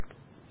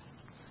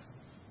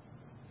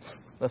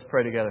Let's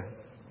pray together.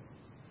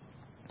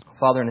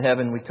 Father in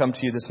heaven, we come to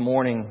you this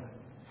morning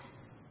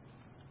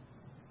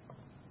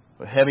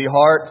with heavy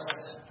hearts,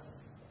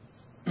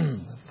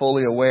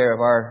 fully aware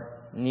of our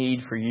need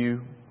for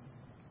you.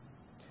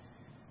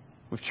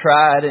 We've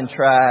tried and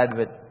tried, but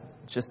it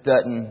just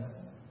doesn't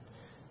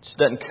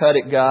cut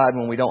it, God,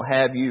 when we don't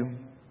have you.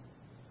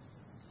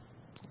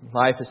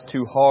 Life is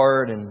too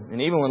hard,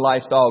 and even when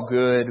life's all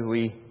good,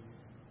 we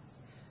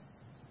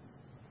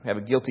have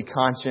a guilty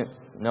conscience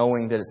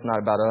knowing that it's not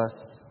about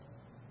us.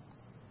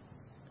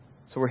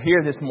 So we're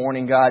here this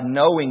morning, God,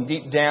 knowing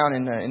deep down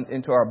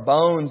into our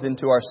bones,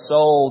 into our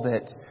soul,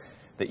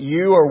 that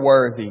you are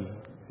worthy,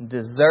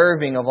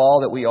 deserving of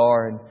all that we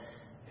are.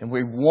 And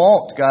we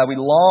want, God, we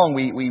long,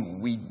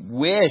 we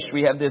wish,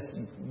 we have this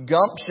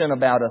gumption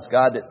about us,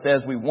 God, that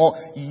says we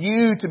want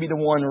you to be the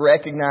one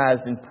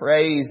recognized and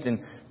praised and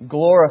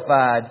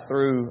glorified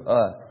through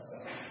us.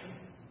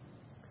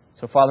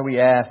 So, Father, we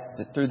ask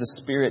that through the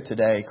Spirit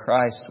today,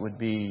 Christ would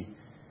be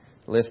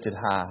lifted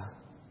high.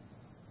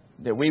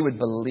 That we would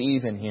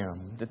believe in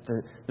Him. That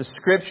the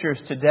Scriptures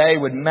today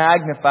would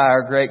magnify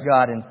our great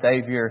God and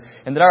Savior.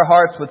 And that our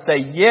hearts would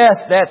say, yes,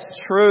 that's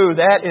true.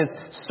 That is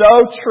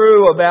so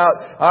true about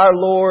our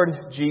Lord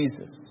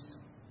Jesus.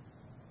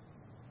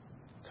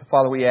 So,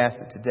 Father, we ask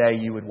that today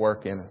you would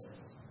work in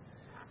us.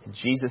 In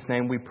Jesus'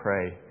 name we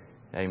pray.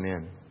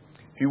 Amen.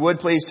 If you would,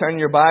 please turn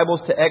your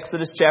Bibles to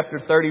Exodus chapter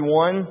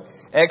 31.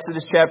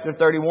 Exodus chapter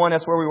 31,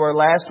 that's where we were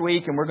last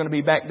week, and we're going to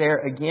be back there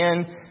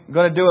again. I'm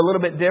going to do a little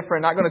bit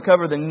different. Not going to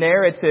cover the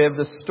narrative,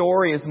 the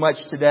story as much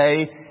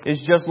today,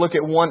 is just look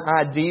at one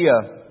idea.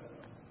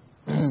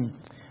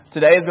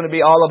 Today is going to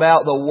be all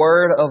about the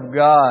Word of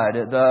God,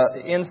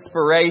 the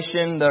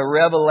inspiration, the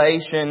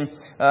revelation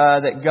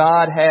that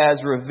God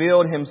has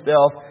revealed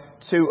Himself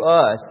to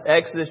us.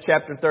 Exodus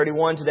chapter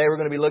 31, today we're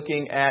going to be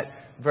looking at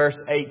verse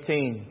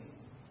 18.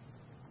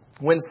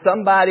 When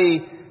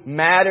somebody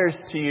matters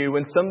to you,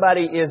 when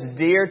somebody is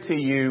dear to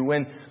you,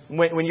 when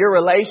your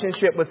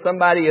relationship with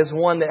somebody is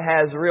one that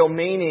has real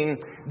meaning,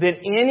 then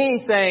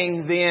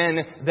anything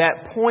then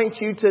that points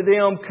you to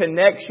them,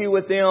 connects you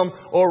with them,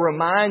 or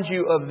reminds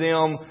you of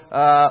them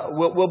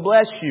will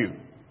bless you.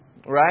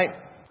 Right?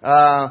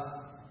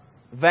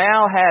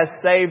 Val has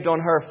saved on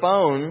her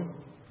phone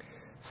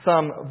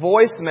some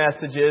voice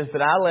messages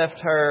that I left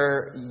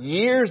her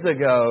years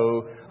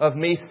ago of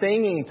me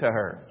singing to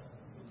her.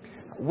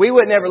 We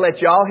would never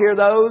let y'all hear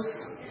those.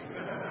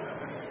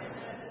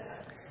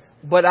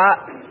 But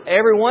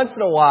every once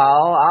in a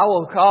while, I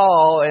will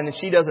call and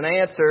she doesn't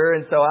answer.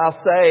 And so I'll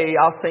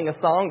sing a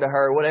song to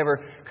her,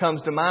 whatever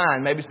comes to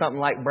mind. Maybe something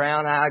like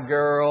Brown Eyed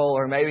Girl,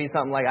 or maybe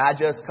something like I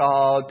Just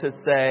Called to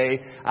Say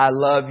I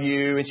Love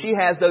You. And she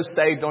has those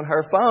saved on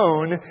her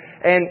phone.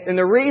 And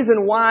the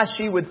reason why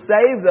she would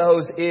save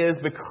those is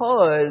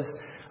because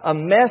a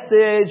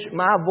message,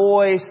 my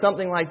voice,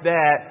 something like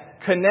that,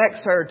 connects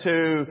her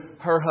to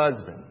her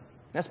husband.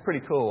 That's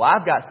pretty cool.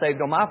 I've got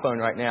saved on my phone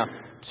right now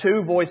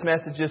 2 voice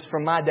messages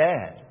from my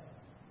dad.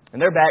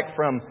 And they're back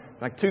from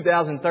like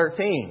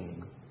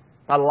 2013.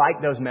 I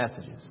like those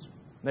messages.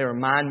 They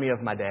remind me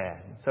of my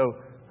dad. So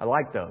I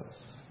like those.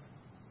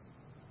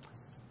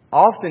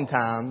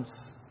 Oftentimes,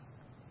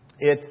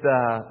 it's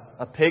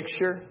a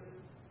picture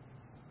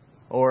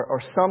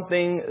or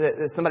something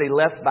that somebody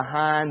left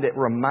behind that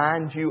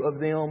reminds you of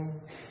them.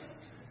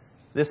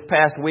 This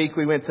past week,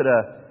 we went to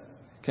the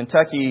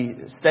Kentucky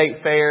State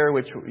Fair,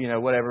 which,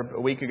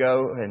 a week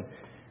ago. And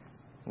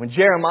when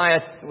Jeremiah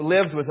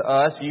lived with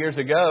us years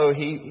ago,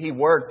 he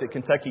worked at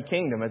Kentucky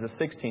Kingdom as a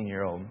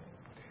 16-year-old.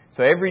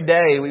 So every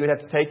day we would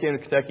have to take him to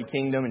Kentucky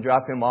Kingdom and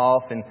drop him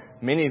off. And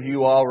many of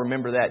you all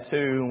remember that too.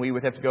 And we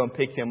would have to go and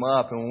pick him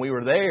up. And when we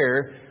were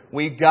there,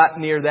 we got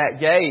near that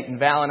gate. And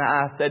Val and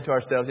I said to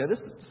ourselves, this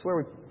is where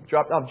we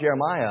dropped off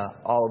Jeremiah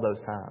all of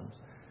those times.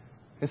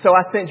 And so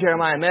I sent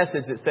Jeremiah a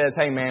message that says,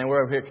 hey man,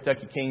 we're over here at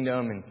Kentucky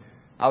Kingdom. And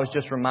I was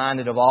just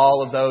reminded of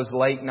all of those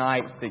late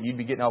nights that you'd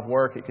be getting off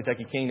work at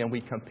Kentucky Kingdom.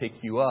 We'd come pick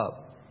you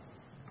up.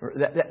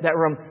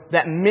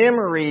 That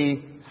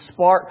memory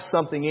sparks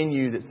something in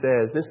you that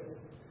says,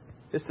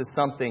 this is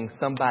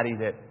somebody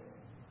that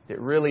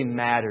really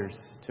matters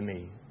to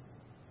me.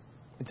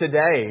 And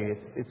today,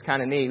 it's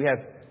kind of neat. We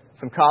have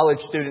some college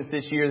students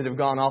this year that have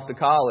gone off to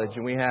college.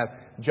 And we have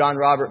John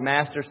Robert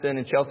Masterson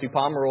and Chelsea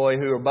Pomeroy,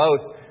 who are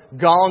both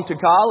gone to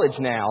college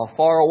now,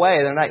 far away.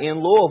 They're not in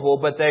Louisville,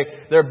 but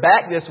they're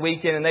back this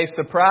weekend and they've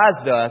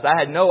surprised us. I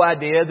had no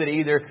idea that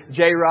either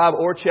J-Rob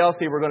or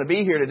Chelsea were going to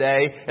be here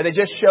today, and they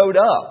just showed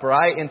up,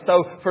 right? And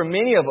so for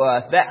many of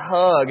us, that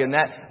hug and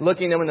that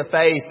looking them in the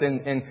face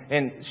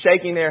and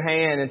shaking their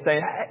hand and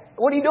saying, hey,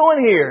 what are you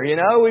doing here?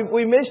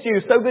 We missed you.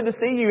 So good to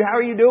see you. How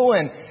are you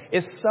doing?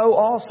 It's so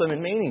awesome and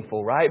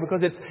meaningful, right?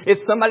 Because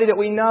it's somebody that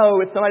we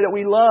know, it's somebody that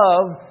we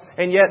love,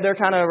 and yet they're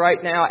kind of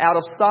right now out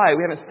of sight.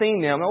 We haven't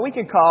seen them. Well, we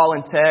can call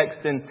and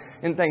text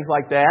and things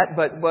like that,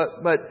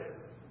 but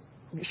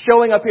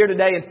showing up here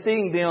today and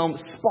seeing them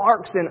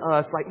sparks in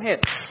us like, man,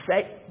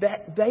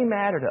 they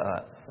matter to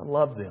us. I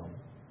love them.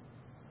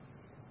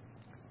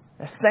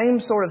 The same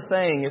sort of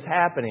thing is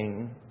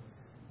happening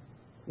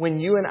when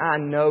you and I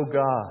know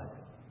God.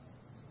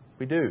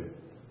 We do.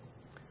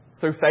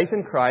 Through faith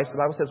in Christ, the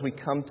Bible says we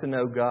come to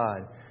know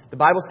God. The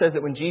Bible says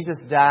that when Jesus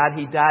died,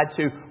 He died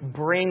to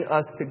bring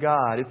us to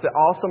God. It's an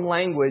awesome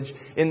language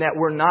in that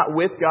we're not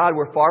with God,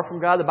 we're far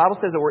from God. The Bible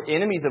says that we're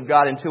enemies of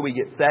God until we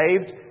get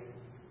saved.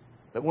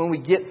 But when we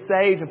get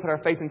saved and put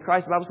our faith in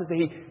Christ, the Bible says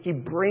that He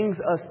brings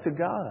us to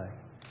God.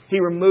 He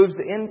removes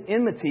the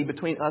enmity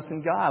between us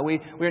and God. We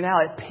are now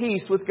at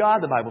peace with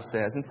God, the Bible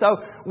says. And so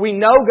we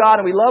know God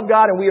and we love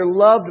God and we are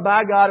loved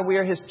by God and we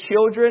are His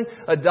children,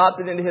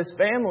 adopted into His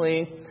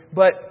family.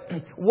 But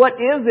what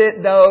is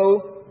it,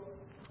 though,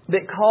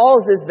 that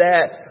causes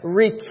that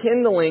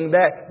rekindling,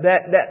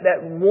 that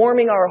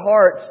warming our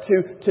hearts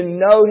to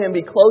know Him,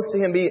 be close to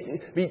Him,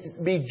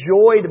 be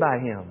joyed by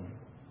Him?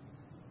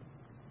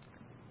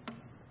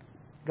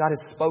 God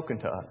has spoken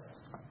to us.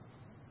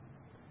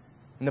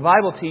 And the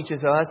Bible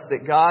teaches us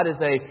that God is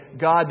a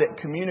God that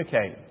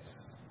communicates.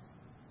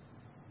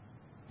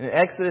 In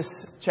Exodus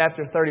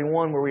chapter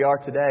 31, where we are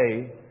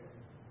today,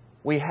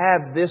 we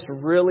have this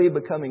really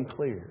becoming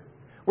clear.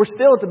 We're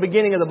still at the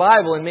beginning of the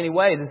Bible in many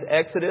ways. It's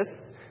Exodus.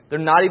 They're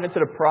not even to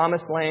the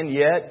promised land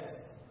yet.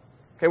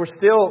 Okay, we're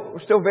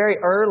still very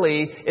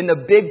early in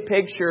the big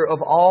picture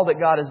of all that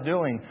God is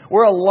doing.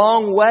 We're a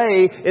long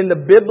way in the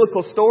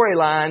biblical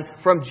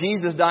storyline from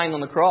Jesus dying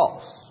on the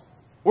cross.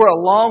 We're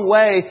a long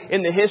way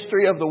in the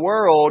history of the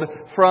world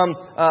from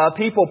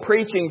people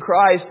preaching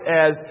Christ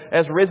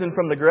as risen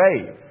from the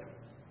grave.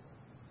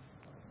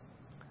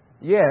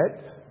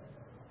 Yet,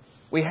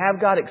 we have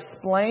God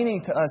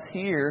explaining to us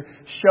here,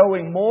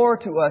 showing more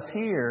to us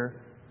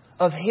here,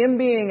 of Him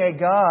being a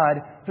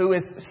God who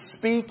is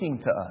speaking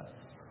to us.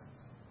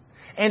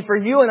 And for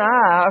you and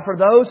I, for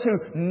those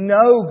who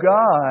know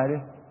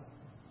God,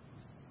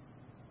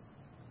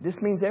 this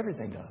means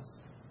everything to us.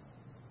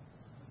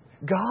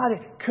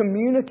 God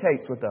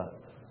communicates with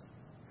us.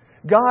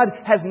 God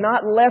has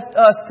not left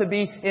us to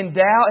be in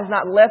doubt, has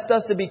not left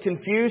us to be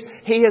confused.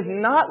 He has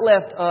not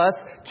left us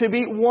to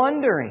be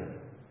wondering.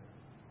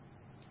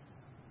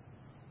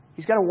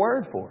 He's got a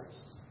word for us.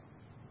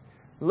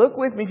 Look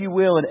with me, if you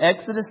will, in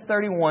Exodus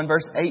 31,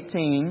 verse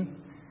 18.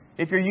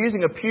 If you're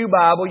using a pew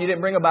Bible, you didn't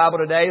bring a Bible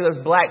today,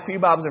 those black pew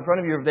Bibles in front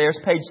of you are there. It's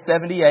page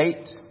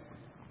 78.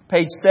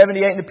 Page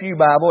 78 in the pew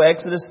Bible,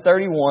 Exodus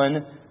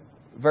 31,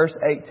 verse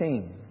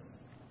 18.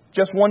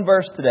 Just one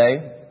verse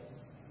today.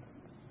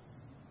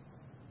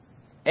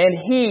 And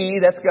He,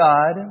 that's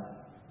God,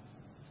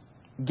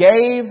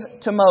 gave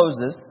to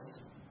Moses,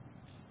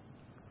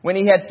 when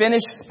he had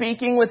finished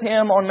speaking with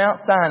him on Mount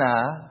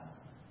Sinai,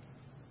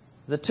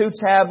 the 2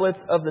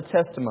 tablets of the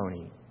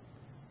testimony,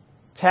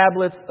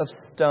 tablets of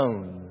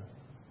stone,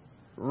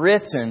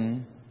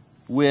 written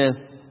with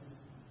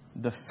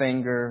the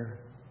finger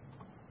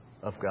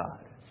of God.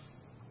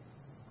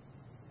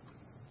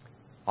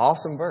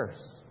 Awesome verse.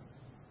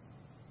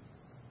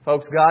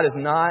 Folks, God is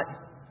not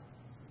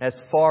as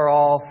far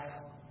off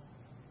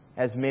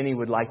as many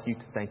would like you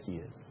to think He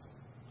is.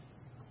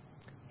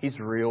 He's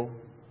real.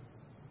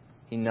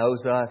 He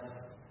knows us.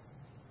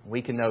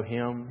 We can know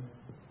Him.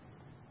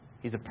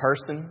 He's a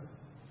person.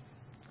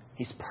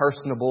 He's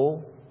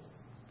personable.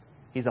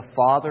 He's a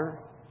father.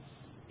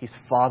 He's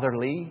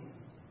fatherly.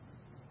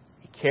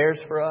 He cares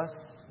for us.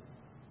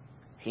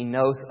 He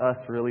knows us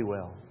really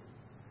well.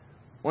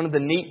 One of the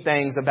neat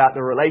things about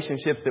the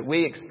relationships that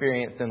we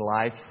experience in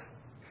life,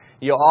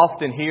 you'll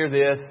often hear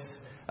this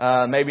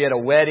maybe at a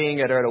wedding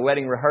or at a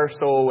wedding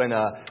rehearsal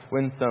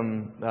when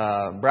some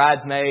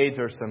bridesmaids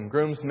or some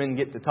groomsmen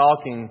get to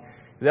talking.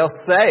 They'll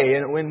say,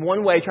 and in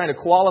one way trying to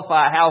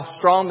qualify how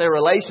strong their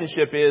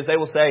relationship is, they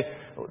will say,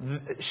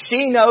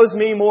 she knows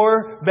me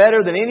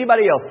better than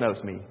anybody else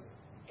knows me.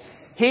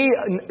 He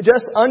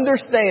just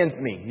understands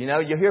me. You know,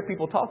 you hear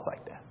people talk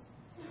like that.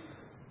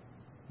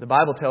 The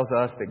Bible tells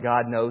us that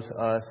God knows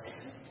us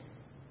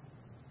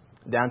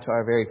down to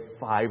our very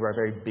fiber, our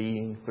very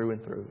being, through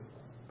and through.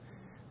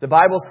 The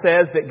Bible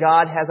says that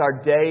God has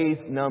our days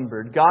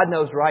numbered. God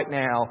knows right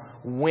now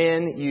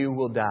when you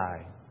will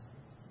die,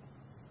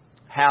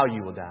 how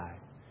you will die.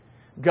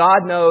 God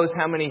knows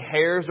how many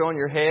hairs are on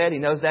your head. He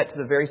knows that to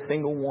the very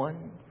single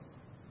one.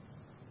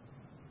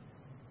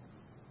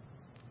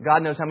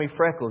 God knows how many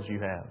freckles you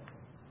have.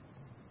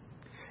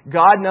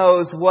 God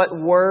knows what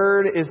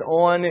word is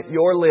on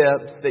your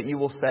lips that you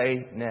will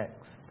say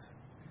next.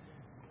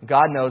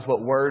 God knows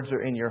what words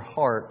are in your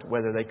heart,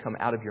 whether they come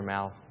out of your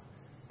mouth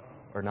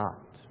or not.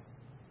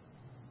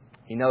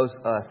 He knows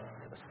us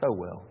so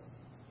well.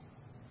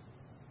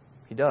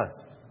 He does.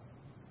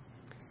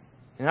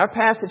 In our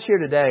passage here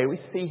today, we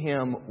see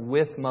Him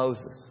with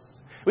Moses.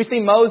 We see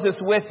Moses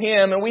with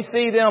Him, and we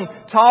see them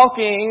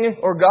talking,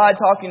 or God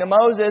talking to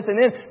Moses,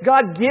 and then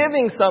God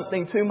giving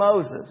something to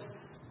Moses.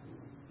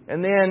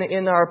 And then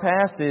in our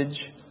passage,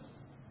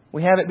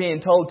 we have it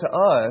being told to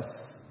us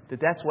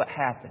that that's what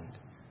happened,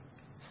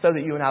 so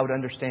that you and I would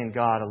understand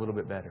God a little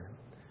bit better.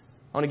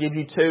 I want to give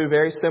you 2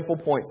 very simple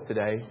points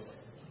today.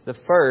 The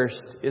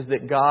first is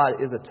that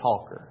God is a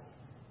talker.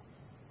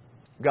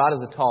 God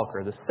is a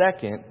talker. The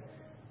second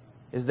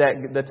is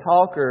that the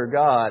talker,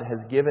 God, has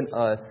given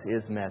us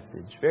His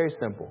message. Very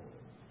simple.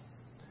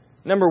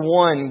 Number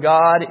one,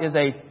 God is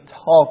a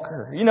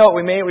talker. You know what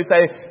we mean? We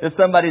say that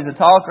somebody's a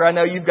talker. I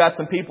know you've got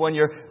some people in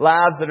your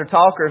lives that are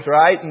talkers,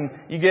 right? And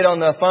you get on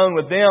the phone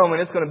with them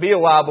and it's going to be a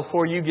while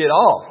before you get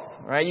off,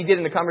 right? You get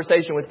in a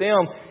conversation with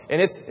them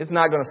and it's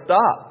not going to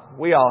stop.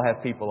 We all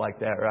have people like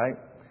that, right?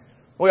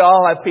 We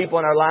all have people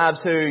in our lives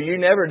who you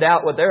never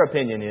doubt what their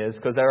opinion is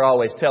because they're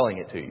always telling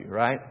it to you,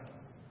 right?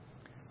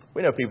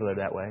 We know people that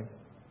are that way.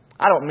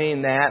 I don't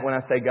mean that when I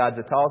say God's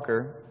a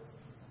talker.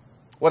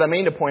 What I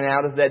mean to point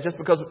out is that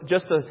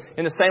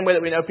in the same way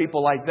that we know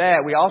people like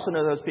that, we also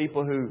know those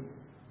people who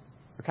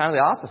are kind of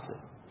the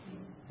opposite.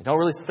 They don't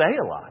really say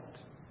a lot.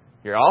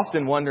 You're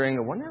often wondering,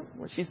 I wonder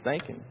what she's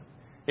thinking.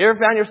 You ever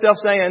found yourself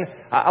saying,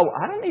 I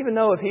don't even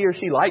know if he or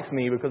she likes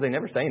me because they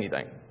never say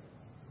anything.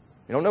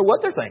 You don't know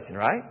what they're thinking,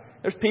 right?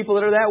 There's people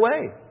that are that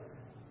way.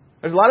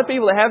 There's a lot of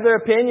people that have their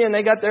opinion,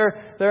 they got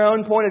their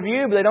own point of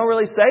view, but they don't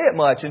really say it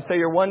much. And so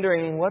you're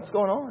wondering, what's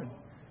going on?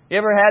 You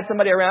ever had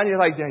somebody around you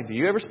like, do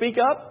you ever speak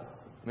up?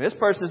 I mean, this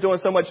person's doing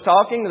so much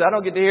talking that I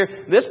don't get to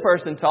hear this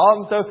person talk.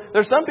 And so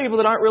there's some people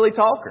that aren't really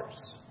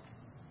talkers.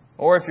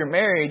 Or if you're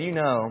married, you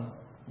know,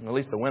 at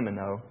least the women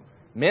know,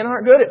 men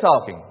aren't good at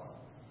talking.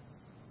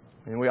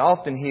 And we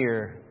often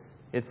hear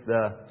it's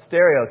the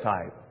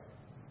stereotype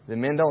that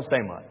men don't say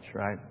much,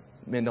 right?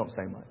 Men don't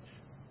say much.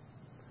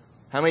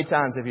 How many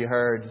times have you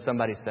heard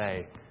somebody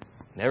say,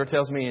 never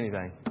tells me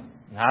anything.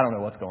 I don't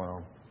know what's going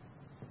on.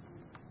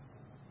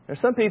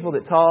 There's some people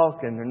that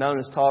talk and they're known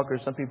as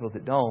talkers, some people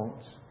that don't.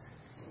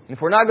 And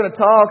if we're not going to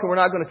talk and we're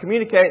not going to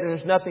communicate, then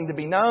there's nothing to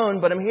be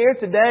known. But I'm here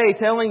today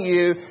telling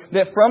you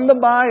that from the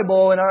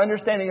Bible and our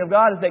understanding of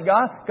God is that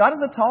God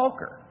is a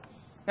talker.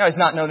 Now, He's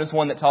not known as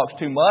one that talks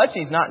too much.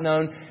 He's not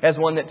known as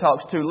one that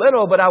talks too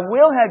little. But I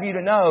will have you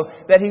to know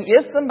that He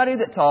is somebody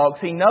that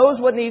talks. He knows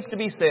what needs to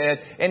be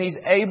said. And He's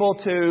able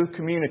to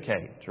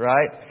communicate,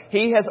 right?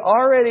 He has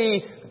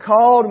already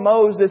called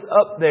Moses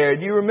up there.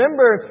 Do you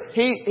remember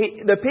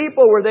the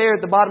people were there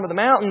at the bottom of the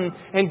mountain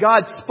and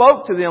God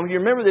spoke to them. You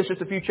remember this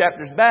just a few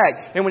chapters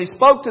back. And when He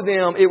spoke to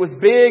them, it was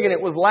big and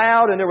it was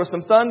loud and there was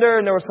some thunder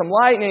and there was some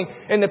lightning.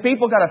 And the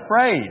people got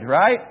afraid,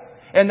 right?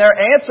 And their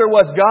answer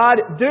was,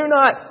 God, do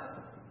not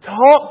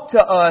talk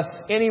to us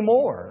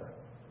anymore.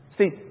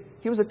 See,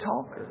 He was a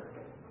talker.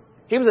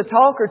 He was a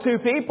talker to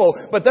people,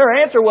 but their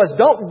answer was,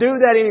 don't do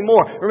that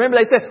anymore. Remember,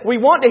 they said, we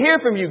want to hear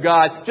from you,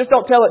 God, just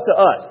don't tell it to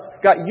us.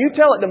 God, you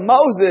tell it to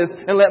Moses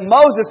and let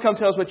Moses come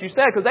tell us what you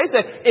said. Because they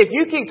said, if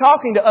you keep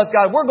talking to us,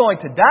 God, we're going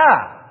to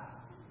die.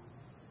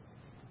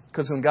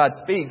 Because when God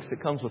speaks,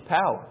 it comes with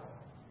power.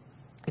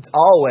 It's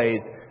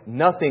always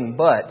nothing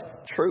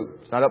but truth.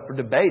 It's not up for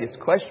debate. It's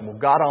questionable.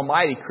 God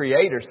Almighty,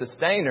 Creator,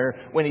 Sustainer,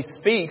 when He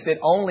speaks, it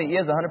only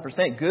is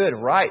 100% good,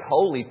 right,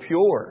 holy,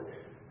 pure,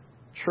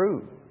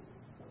 true.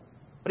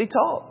 But He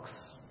talks.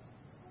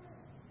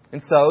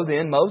 And so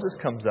then Moses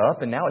comes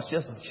up, and now it's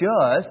just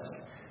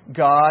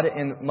God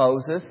and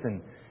Moses,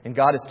 and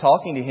God is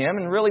talking to him.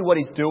 And really what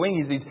He's doing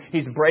is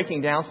He's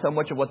breaking down so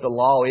much of what the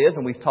law is,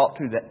 and we've talked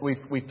through that.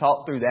 We've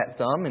talked through that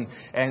some, and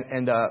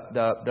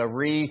the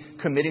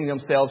recommitting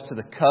themselves to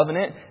the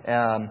covenant.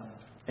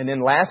 And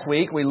then last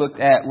week we looked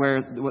at where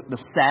the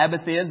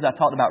Sabbath is. I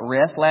talked about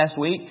rest last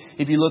week.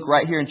 If you look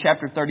right here in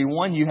chapter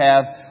 31, you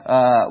have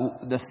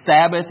the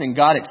Sabbath and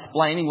God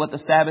explaining what the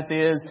Sabbath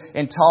is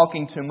and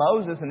talking to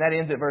Moses. And that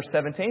ends at verse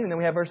 17. And then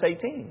we have verse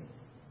 18.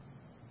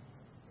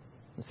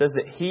 It says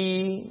that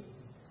He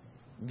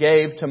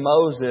gave to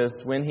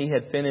Moses when He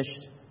had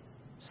finished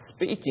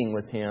speaking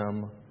with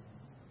him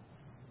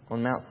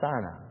on Mount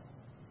Sinai.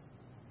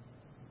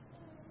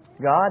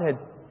 God had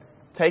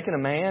taken a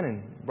man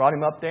and brought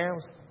him up there and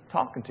was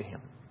talking to him.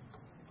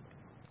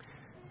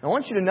 I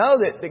want you to know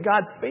that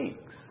God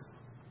speaks.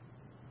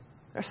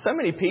 There's so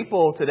many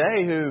people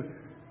today who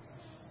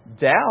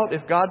doubt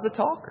if God's a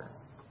talker.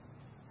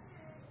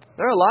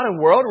 There are a lot of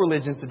world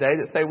religions today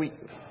that say we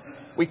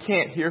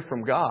can't hear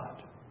from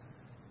God.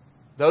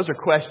 Those are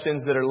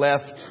questions that are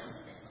left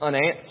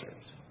unanswered.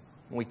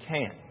 We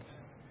can't.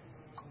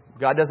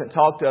 God doesn't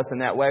talk to us in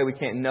that way. We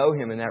can't know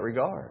Him in that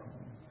regard.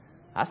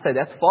 I say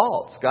that's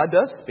false. God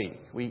does speak.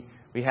 We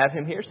have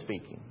Him here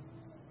speaking.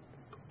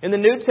 In the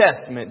New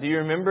Testament, do you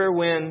remember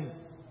when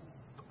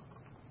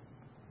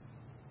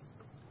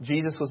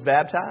Jesus was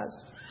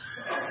baptized?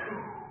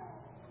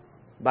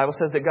 The Bible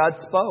says that God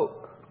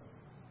spoke.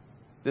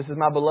 This is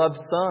my beloved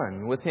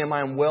Son. With Him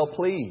I am well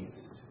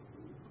pleased.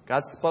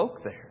 God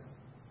spoke there.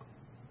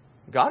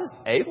 God is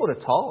able to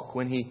talk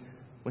when He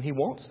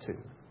wants to.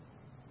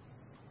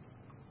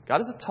 God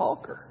is a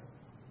talker.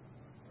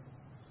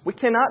 We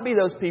cannot be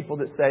those people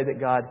that say that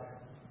God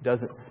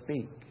doesn't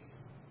speak.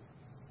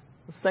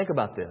 Let's think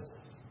about this.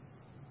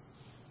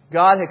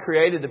 God had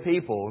created the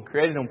people,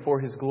 created them for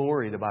His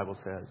glory, the Bible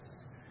says.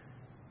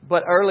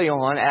 But early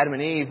on, Adam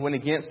and Eve went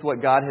against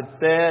what God had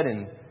said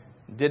and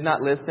did not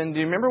listen. Do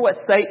you remember what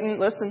Satan's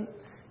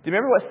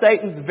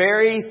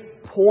very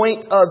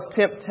point of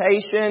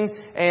temptation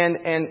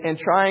and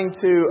trying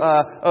to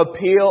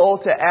appeal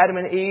to Adam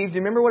and Eve? Do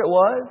you remember what it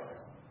was?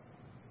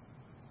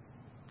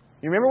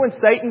 You remember when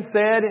Satan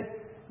said,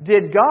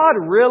 did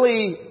God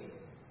really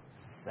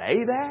say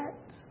that?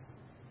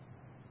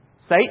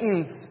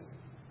 Satan's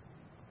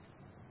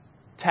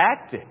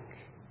tactic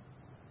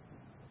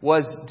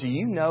was, do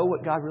you know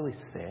what God really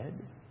said?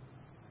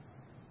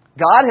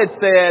 God had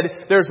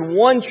said, there's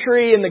one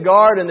tree in the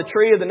garden, the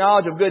tree of the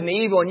knowledge of good and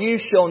evil, and you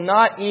shall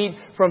not eat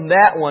from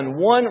that one.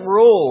 One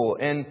rule,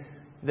 and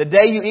the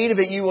day you eat of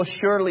it, you will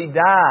surely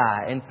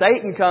die. And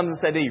Satan comes and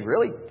says, did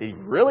he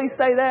really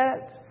say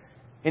that?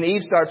 And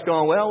Eve starts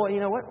going, well, you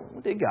know,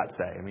 what did God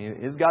say? I mean,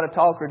 is God a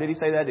talker? Did He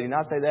say that? Did He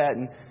not say that?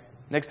 And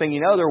next thing you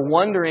know, they're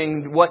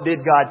wondering, what did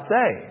God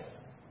say?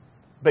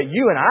 But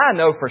you and I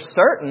know for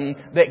certain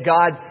that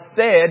God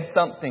said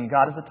something.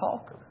 God is a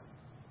talker.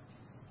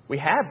 We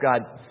have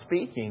God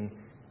speaking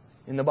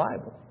in the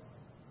Bible.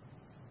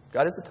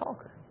 God is a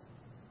talker.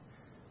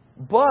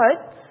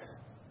 But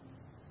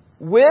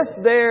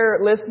with their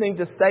listening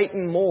to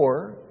Satan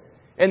more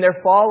and their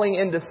falling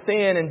into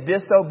sin and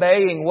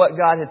disobeying what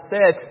God had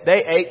said,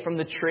 they ate from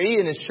the tree.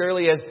 And as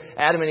surely as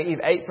Adam and Eve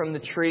ate from the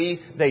tree,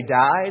 they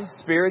died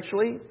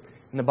spiritually.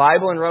 And the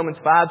Bible in Romans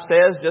 5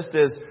 says, just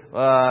as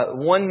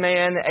one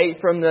man ate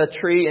from the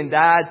tree and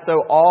died,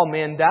 so all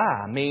men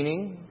die.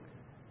 Meaning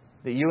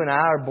that you and I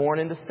are born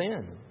into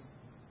sin.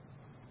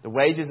 The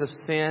wages of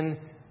sin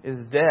is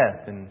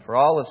death. And for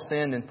all have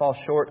sinned and fall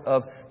short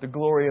of the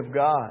glory of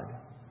God.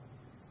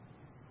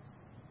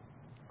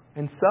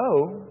 And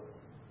so,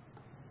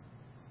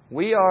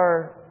 we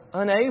are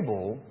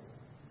unable,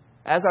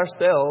 as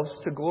ourselves,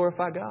 to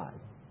glorify God.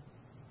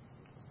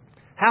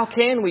 How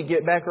can we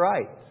get back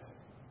right?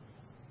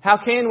 How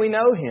can we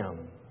know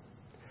Him?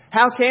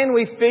 How can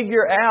we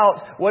figure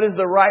out what is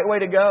the right way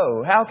to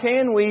go? How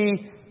can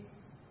we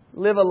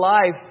live a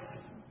life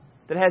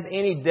that has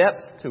any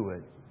depth to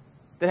it,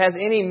 that has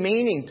any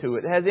meaning to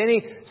it, that has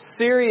any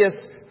serious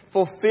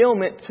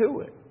fulfillment to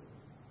it?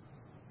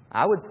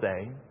 I would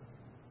say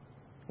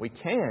we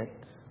can't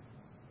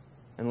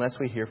unless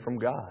we hear from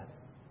God.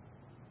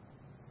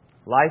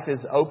 Life is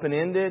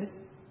open-ended,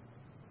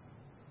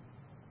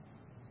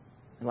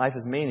 and life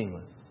is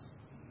meaningless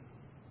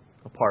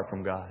apart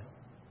from God.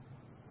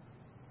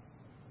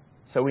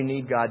 So we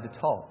need God to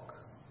talk.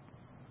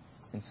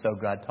 And so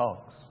God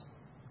talks.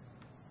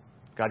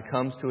 God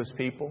comes to His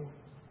people.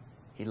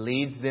 He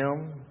leads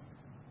them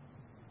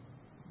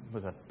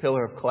with a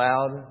pillar of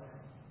cloud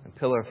and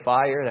pillar of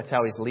fire. That's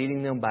how He's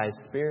leading them, by His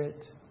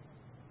Spirit.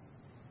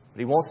 But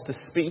He wants to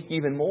speak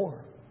even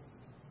more.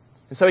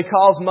 And so He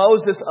calls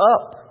Moses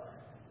up.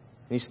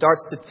 And He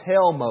starts to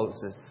tell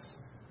Moses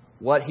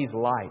what He's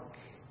like,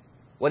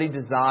 what He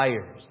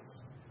desires,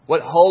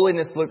 what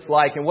holiness looks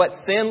like, and what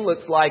sin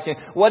looks like, and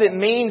what it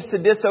means to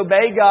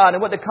disobey God,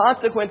 and what the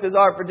consequences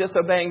are for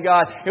disobeying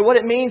God, and what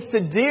it means to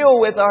deal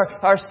with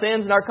our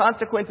sins and our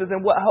consequences,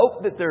 and what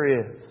hope that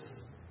there is.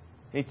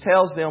 He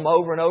tells them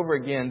over and over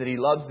again that He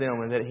loves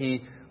them and that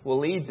He will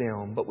lead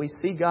them. But we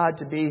see God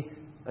to be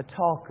a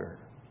talker.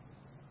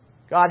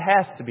 God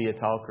has to be a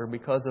talker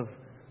because of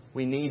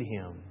we need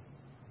Him.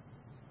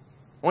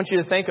 I want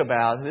you to think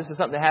about, this is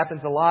something that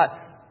happens a lot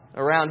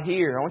around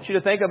here. I want you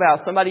to think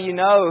about somebody you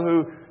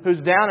know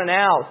who's down and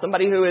out,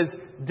 somebody who is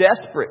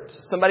desperate,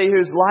 somebody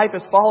whose life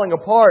is falling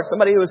apart,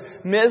 somebody who is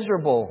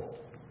miserable.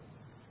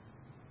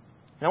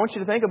 And I want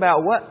you to think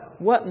about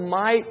what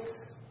might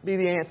be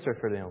the answer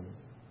for them.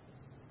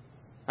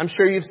 I'm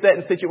sure you've sat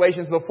in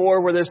situations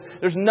before where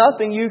there's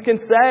nothing you can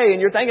say, and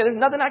you're thinking, there's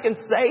nothing I can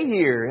say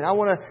here. And I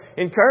want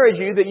to encourage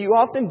you that you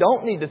often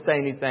don't need to say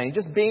anything.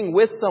 Just being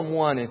with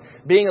someone and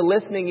being a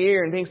listening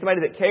ear and being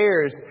somebody that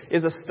cares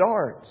is a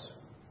start.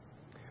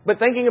 But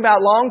thinking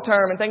about long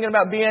term and thinking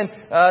about being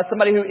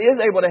somebody who is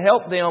able to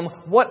help them,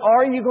 what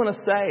are you going to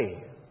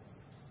say?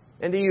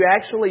 And do you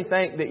actually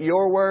think that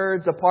your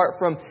words, apart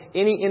from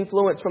any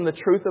influence from the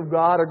truth of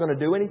God, are going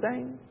to do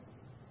anything?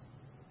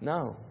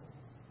 No.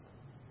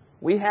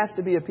 We have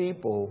to be a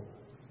people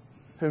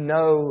who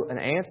know an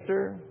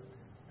answer,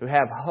 who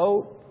have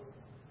hope.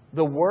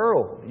 The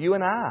world, you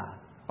and I,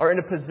 are in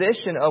a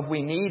position of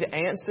we need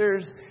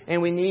answers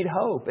and we need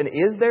hope. And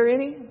is there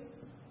any?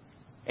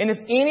 And if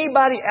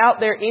anybody out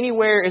there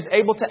anywhere is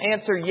able to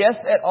answer yes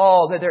at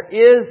all, that there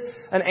is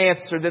an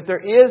answer, that there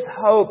is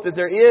hope, that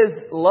there is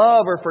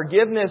love or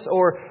forgiveness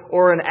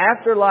or an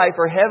afterlife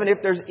or heaven, if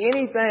there's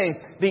anything,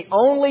 the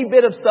only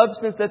bit of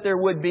substance that there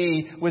would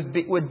be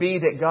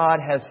that God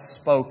has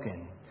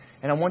spoken.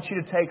 And I want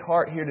you to take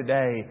heart here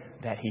today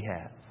that He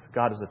has.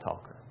 God is a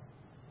talker.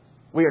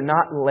 We are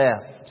not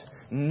left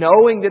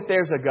knowing that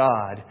there's a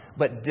God,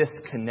 but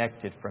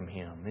disconnected from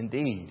Him.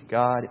 Indeed,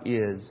 God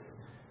is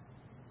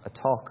a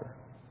talker.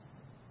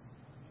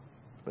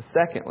 But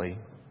secondly,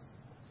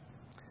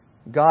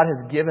 God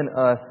has given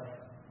us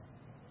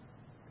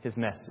His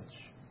message.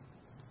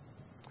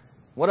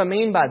 What I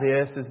mean by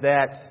this is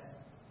that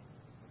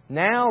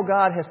now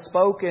God has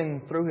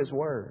spoken through His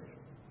Word.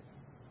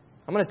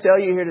 I'm going to tell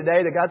you here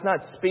today that God's not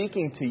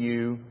speaking to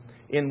you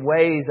in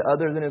ways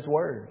other than His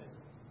Word.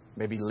 He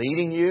may be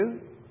leading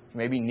you. He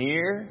may be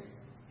near.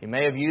 He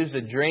may have used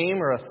a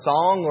dream or a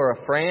song or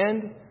a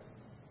friend.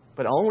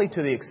 but only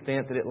to the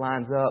extent that it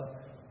lines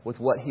up with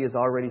what He has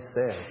already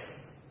said.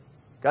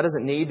 God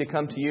doesn't need to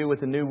come to you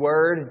with a new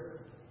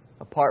word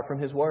apart from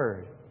His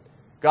Word.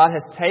 God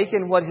has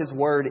taken what His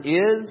Word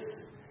is,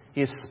 He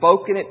has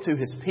spoken it to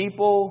His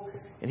people,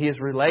 and He has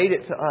relayed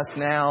it to us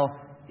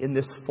now in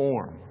this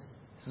form.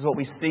 This is what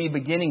we see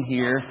beginning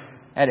here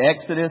at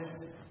Exodus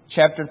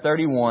chapter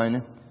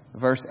 31,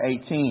 verse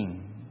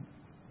 18.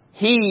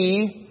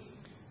 He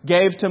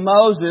gave to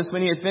Moses,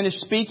 when he had finished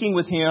speaking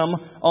with him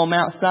on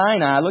Mount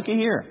Sinai, look at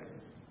here.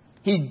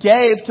 He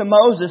gave to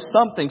Moses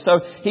something. So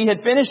he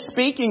had finished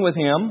speaking with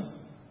him,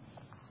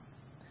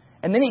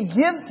 and then He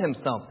gives him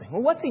something.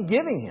 Well, what's He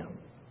giving him?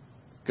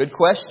 Good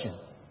question.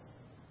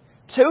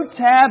 2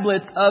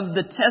 tablets of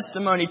the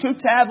testimony, 2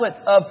 tablets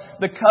of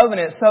the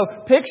covenant.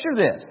 So picture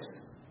this.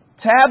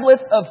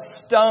 Tablets of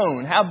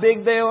stone. How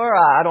big they were,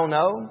 I don't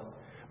know.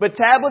 But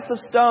tablets of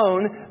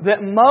stone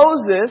that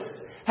Moses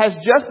has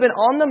just been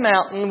on the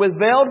mountain with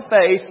veiled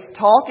face,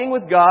 talking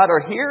with God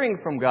or hearing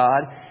from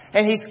God.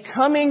 And he's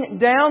coming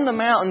down the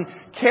mountain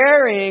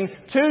carrying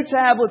 2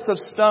 tablets of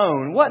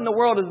stone. What in the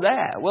world is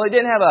that? Well, he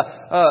didn't have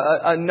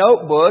a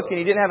notebook and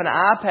he didn't have an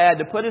iPad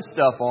to put his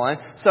stuff on.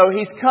 So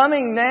he's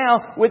coming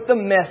now with the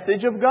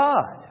message of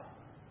God.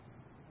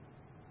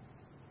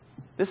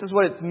 This is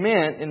what it's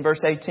meant in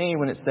verse 18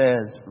 when it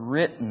says,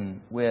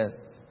 written with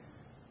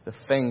the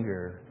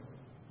finger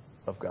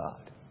of God.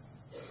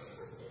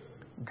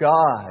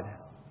 God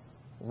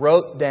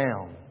wrote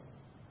down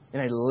in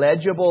a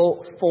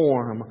legible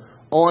form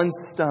on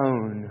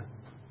stone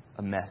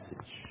a message.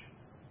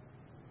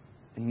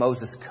 And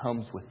Moses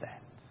comes with that.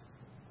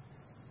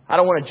 I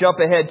don't want to jump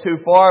ahead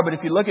too far, but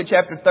if you look at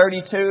chapter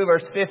 32,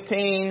 verse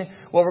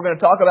 15, what we're going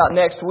to talk about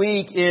next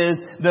week is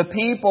the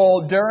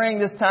people,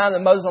 during this time that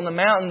Moses was on the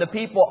mountain, the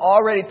people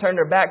already turned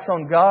their backs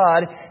on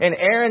God, and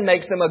Aaron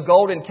makes them a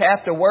golden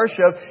calf to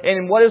worship.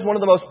 And what is one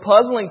of the most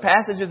puzzling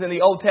passages in the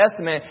Old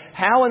Testament,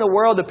 how in the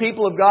world the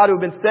people of God who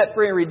have been set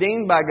free and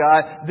redeemed by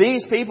God,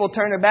 these people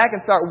turn their back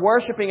and start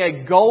worshiping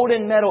a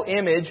golden metal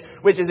image,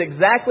 which is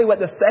exactly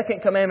what the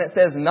second commandment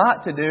says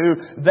not to do,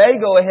 they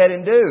go ahead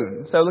and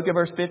do. So look at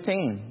verse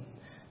 15.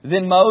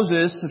 Then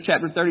Moses, of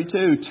chapter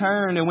 32,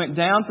 turned and went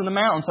down from the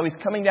mountain. So he's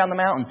coming down the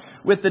mountain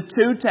with the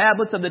 2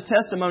 tablets of the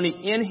testimony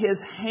in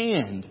his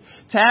hand.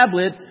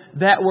 Tablets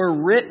that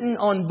were written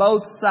on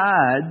both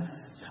sides.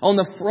 On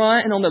the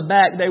front and on the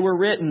back they were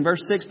written.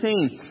 Verse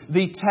 16.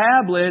 The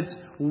tablets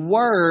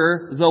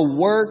were the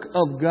work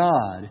of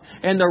God.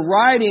 And the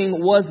writing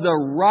was the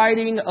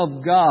writing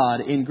of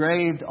God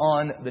engraved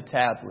on the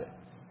tablets.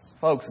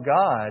 Folks,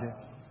 God,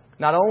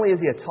 not only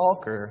is He a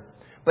talker,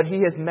 but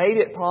He has made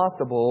it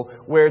possible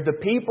where the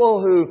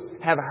people who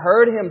have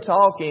heard Him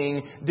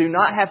talking do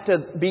not have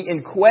to be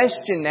in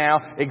question now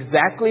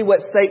exactly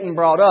what Satan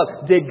brought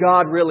up. Did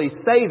God really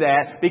say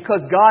that? Because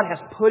God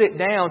has put it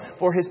down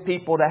for His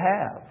people to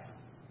have.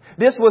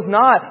 This was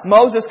not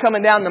Moses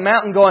coming down the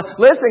mountain going,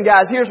 listen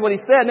guys, here's what he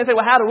said. And they say,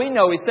 well, how do we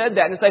know he said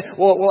that? And they say,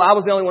 well, I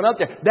was the only one up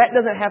there. That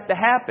doesn't have to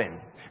happen.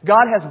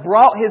 God has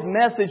brought His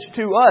message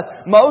to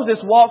us.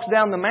 Moses walks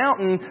down the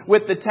mountain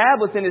with the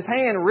tablets in his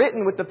hand,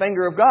 written with the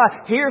finger of God.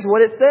 Here's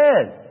what it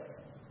says.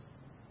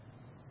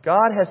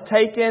 God has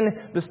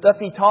taken the stuff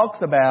He talks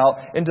about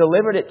and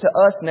delivered it to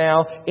us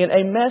now in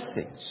a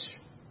message.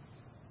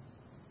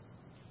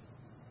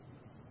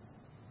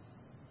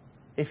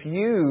 If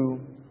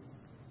you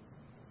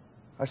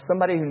are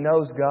somebody who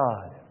knows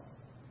God,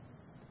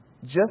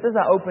 just as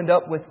I opened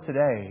up with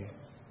today,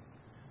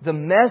 the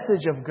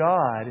message of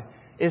God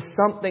is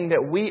something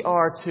that we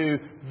are to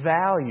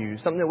value,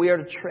 something that we are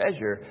to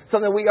treasure,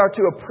 something that we are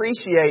to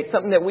appreciate,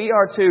 something that we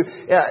are to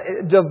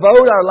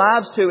devote our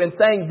lives to, and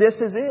saying, this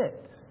is it.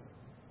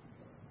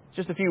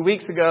 Just a few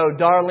weeks ago,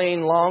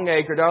 Darlene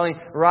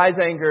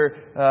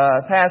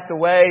Reisinger passed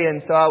away,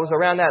 and so I was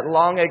around that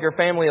Longacre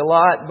family a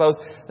lot, both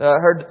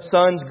her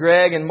sons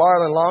Greg and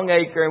Marlon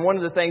Longacre, and one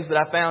of the things that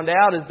I found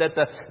out is that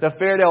the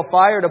Fairdale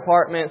Fire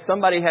Department,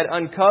 somebody had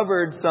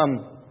uncovered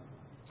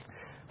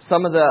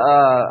some of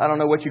the, I don't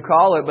know what you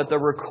call it, but the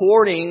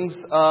recordings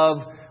of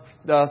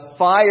the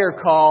fire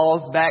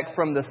calls back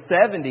from the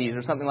 70s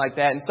or something like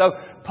that. And so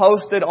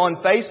posted on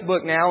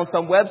Facebook now on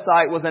some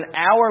website was an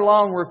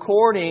hour-long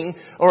recording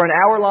or an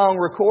hour-long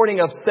recording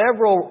of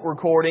several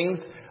recordings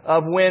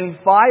of when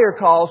fire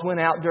calls went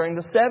out during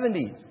the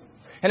 70s.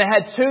 And I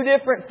had 2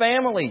 different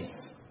families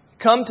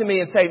come to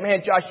me and say,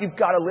 man, Josh, you've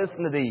got to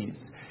listen to these.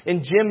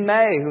 And Jim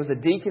May, who was a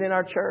deacon in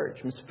our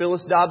church, was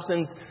Phyllis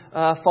Dobson's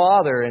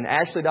father and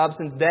Ashley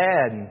Dobson's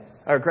dad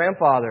or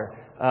grandfather.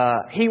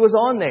 He was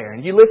on there.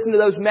 And you listen to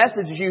those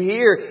messages, you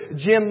hear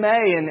Jim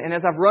May, and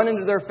as I've run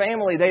into their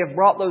family, they have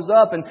brought those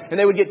up, and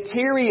they would get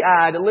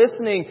teary-eyed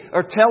listening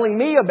or telling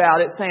me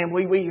about it, saying,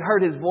 we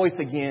heard his voice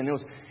again.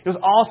 It was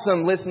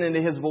awesome listening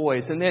to his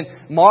voice. And then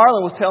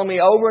Marlon was telling me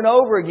over and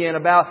over again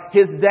about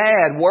his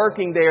dad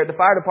working there at the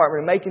fire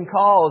department, making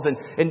calls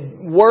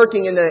and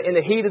working in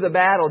the heat of the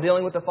battle,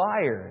 dealing with the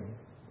fire.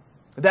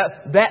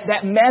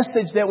 That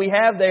message that we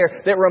have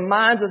there that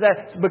reminds us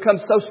that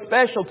becomes so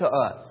special to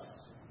us.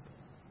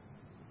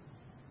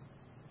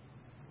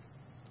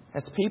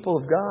 as people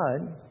of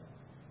God,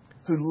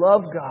 who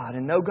love God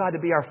and know God to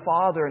be our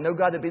Father and know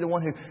God to be the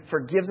one who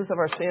forgives us of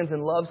our sins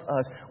and loves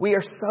us, we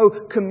are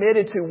so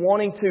committed to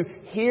wanting to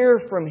hear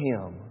from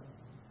Him.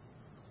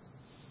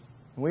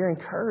 We're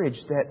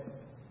encouraged that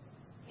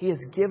He has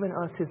given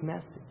us His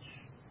message.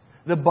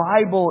 The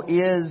Bible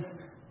is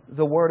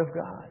the Word of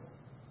God.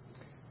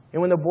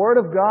 And when the Word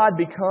of God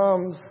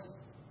becomes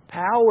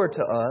power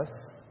to us,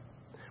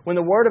 when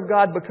the Word of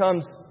God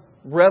becomes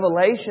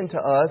revelation to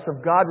us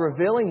of God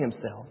revealing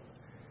Himself,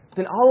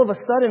 then all of a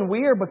sudden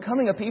we are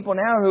becoming a people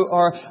now who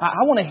are,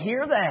 I want to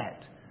hear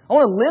that. I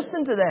want to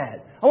listen to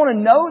that. I want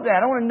to know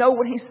that. I want to know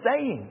what He's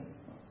saying.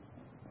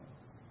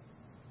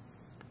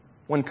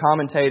 One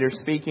commentator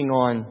speaking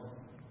on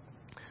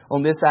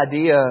this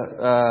idea,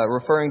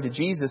 referring to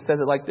Jesus, says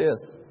it like this.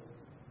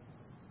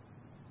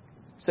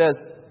 Says,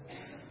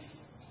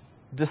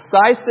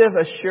 decisive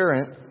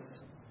assurance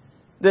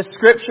that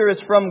Scripture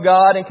is from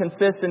God and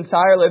consists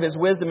entirely of His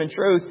wisdom and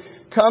truth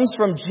comes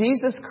from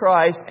Jesus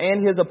Christ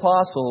and His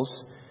apostles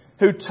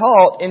who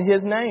taught in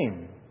His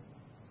name.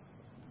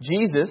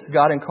 Jesus,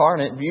 God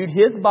incarnate, viewed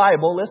His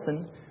Bible,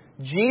 listen,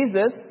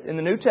 Jesus in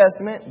the New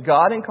Testament,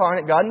 God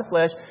incarnate, God in the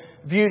flesh,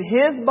 viewed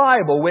His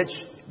Bible, which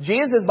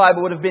Jesus'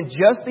 Bible would have been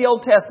just the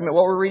Old Testament,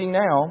 what we're reading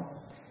now,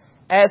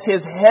 as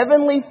His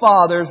Heavenly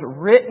Father's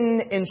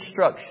written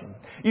instruction.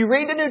 You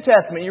read the New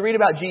Testament, you read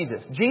about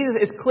Jesus. Jesus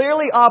is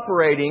clearly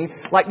operating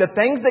like the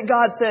things that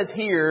God says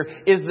here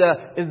is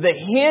the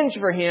hinge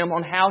for Him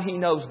on how He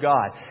knows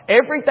God.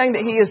 Everything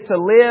that He is to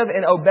live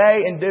and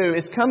obey and do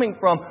is coming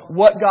from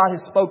what God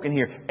has spoken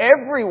here.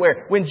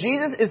 Everywhere. When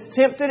Jesus is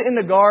tempted in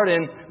the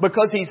garden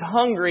because He's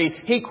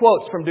hungry, He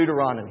quotes from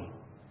Deuteronomy.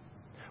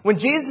 When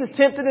Jesus is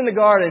tempted in the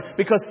garden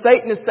because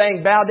Satan is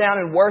saying, bow down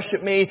and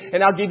worship me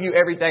and I'll give you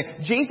everything,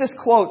 Jesus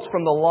quotes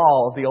from the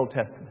law of the Old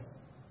Testament.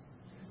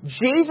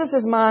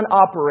 Jesus' mind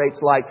operates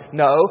like,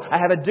 no, I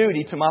have a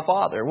duty to my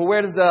Father. Well,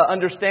 where does the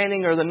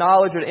understanding or the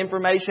knowledge or the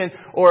information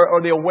or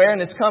the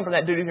awareness come from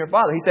that duty to your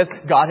Father? He says,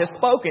 God has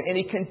spoken. And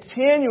He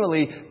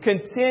continually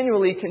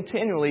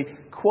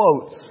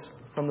quotes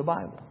from the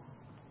Bible.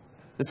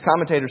 This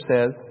commentator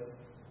says,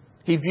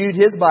 He viewed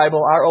His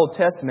Bible, our Old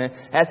Testament,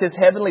 as His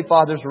Heavenly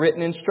Father's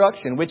written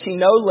instruction, which He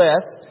no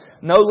less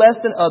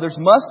than others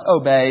must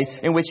obey,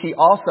 and which He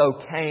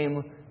also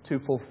came to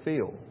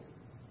fulfill.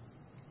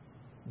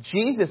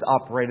 Jesus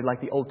operated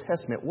like the Old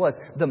Testament was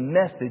the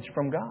message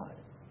from God.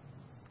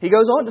 He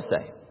goes on to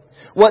say,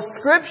 what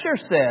Scripture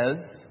says,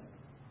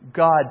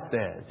 God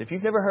says. If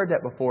you've never heard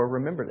that before,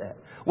 remember that.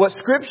 What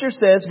Scripture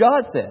says,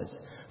 God says.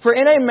 For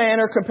in a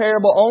manner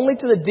comparable only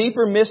to the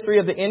deeper mystery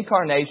of the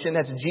incarnation,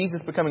 that's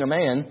Jesus becoming a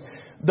man,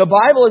 the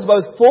Bible is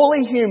both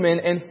fully human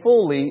and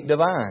fully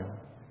divine.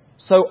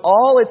 So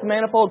all its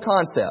manifold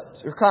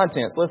contents,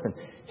 listen,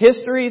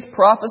 histories,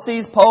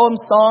 prophecies, poems,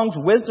 songs,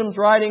 wisdom's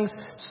writings,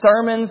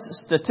 sermons,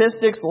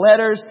 statistics,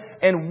 letters,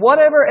 and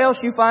whatever else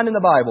you find in the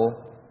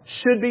Bible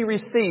should be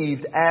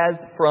received as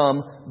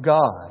from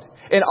God.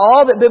 And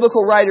all that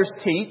biblical writers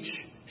teach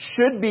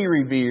should be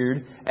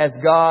revered as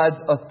God's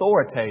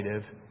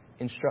authoritative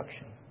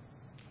instruction.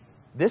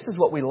 This is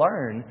what we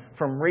learn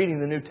from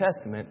reading the New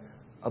Testament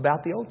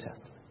about the Old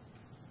Testament.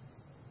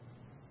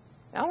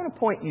 Now, I want to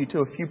point you to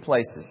a few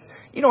places.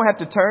 You don't have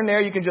to turn there.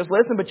 You can just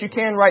listen, but you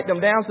can write them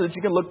down so that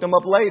you can look them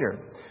up later.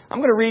 I'm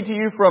going to read to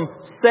you from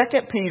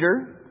 2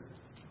 Peter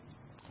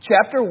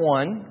chapter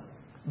 1,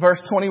 verse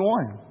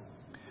 21.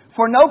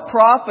 For no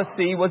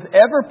prophecy was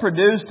ever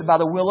produced by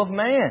the will of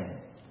man,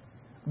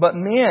 but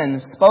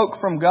men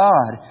spoke from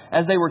God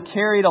as they were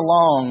carried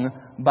along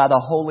by the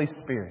Holy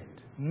Spirit.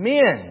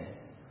 Men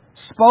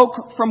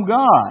spoke from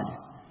God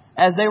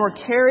as they were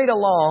carried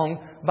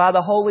along by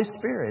the Holy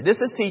Spirit. This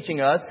is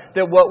teaching us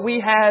that what we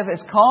have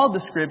as called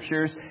the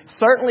Scriptures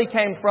certainly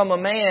came from a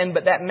man,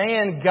 but that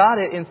man got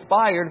it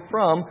inspired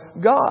from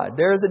God.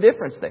 There is a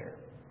difference there.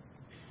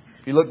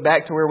 If you look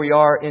back to where we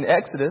are in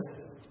Exodus,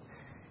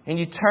 and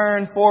you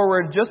turn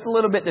forward just a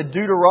little bit to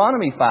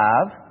Deuteronomy 5.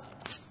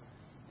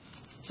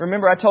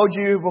 Remember, I told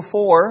you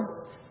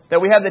before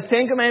that we have the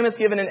Ten Commandments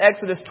given in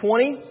Exodus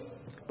 20,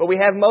 but we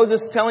have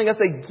Moses telling us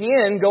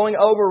again, going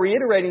over,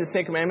 reiterating the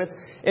Ten Commandments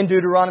in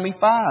Deuteronomy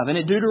 5. And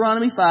at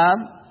Deuteronomy 5,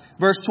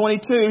 verse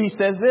 22, he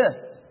says this,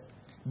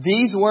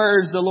 these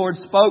words the Lord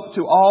spoke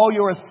to all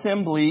your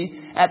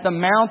assembly at the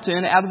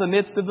mountain out of the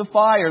midst of the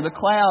fire, the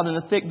cloud, and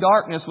the thick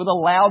darkness with a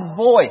loud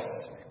voice.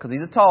 Because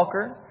He's a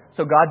talker.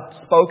 So God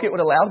spoke it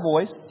with a loud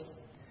voice.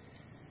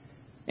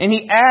 And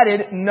He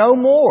added no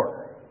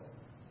more.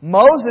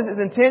 Moses is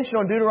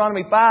intentional in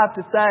Deuteronomy 5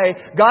 to say,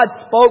 God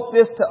spoke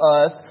this to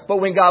us, but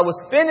when God was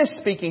finished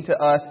speaking to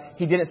us,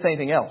 He didn't say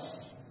anything else.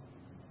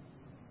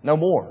 No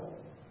more.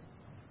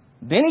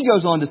 Then He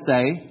goes on to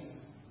say,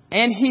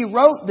 and He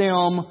wrote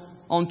them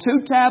on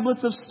 2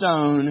 tablets of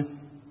stone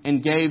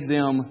and gave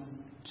them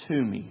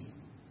to me.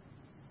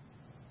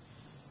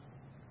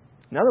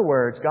 In other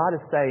words, God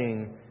is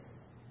saying,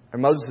 or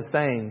Moses is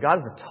saying, God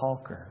is a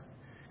talker.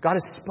 God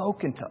has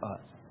spoken to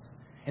us.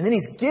 And then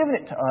He's given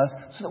it to us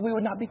so that we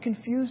would not be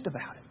confused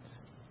about it.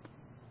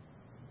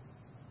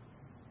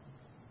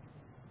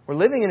 We're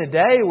living in a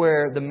day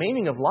where the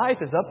meaning of life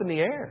is up in the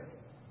air.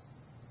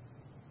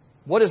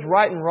 What is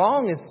right and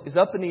wrong is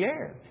up in the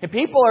air. And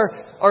people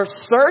are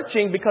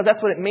searching, because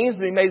that's what it means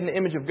to be made in the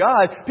image of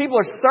God. People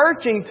are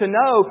searching to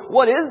know,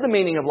 what is the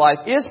meaning of life?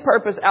 Is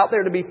purpose out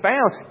there to be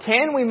found?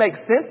 Can we make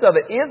sense of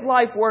it? Is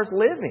life worth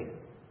living?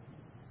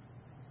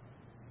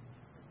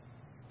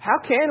 How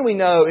can we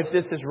know if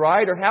this is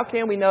right, or how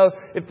can we know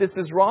if this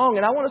is wrong?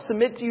 And I want to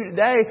submit to you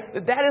today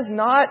that that is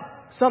not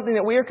something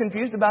that we are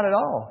confused about at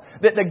all.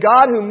 That the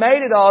God who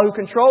made it all, who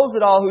controls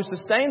it all, who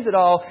sustains it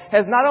all,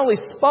 has not only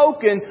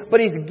spoken, but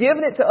He's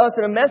given it to us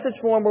in a message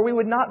form where we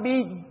would not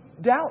be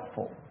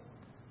doubtful,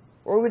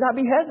 or we would not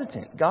be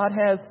hesitant. God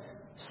has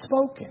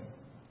spoken.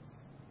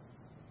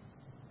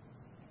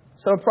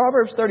 So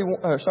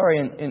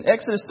in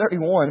Exodus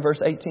 31,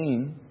 verse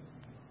 18,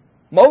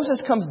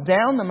 Moses comes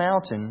down the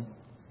mountain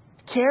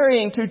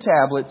carrying 2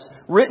 tablets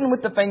written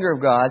with the finger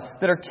of God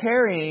that are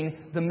carrying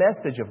the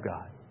message of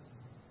God.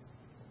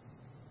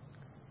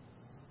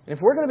 And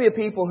if we're going to be a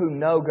people who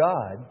know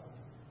God,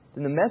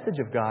 then the message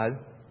of God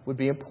would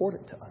be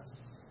important to us.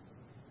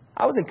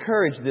 I was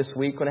encouraged this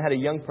week when I had a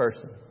young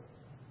person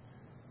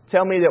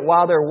tell me that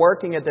while they're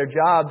working at their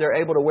job,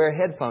 they're able to wear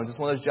headphones. It's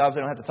one of those jobs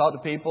they don't have to talk to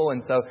people,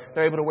 and so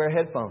they're able to wear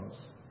headphones.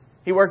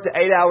 He worked an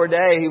 8-hour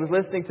day. He was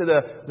listening to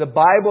the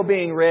Bible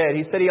being read.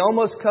 He said he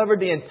almost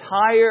covered the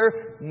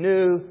entire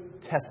New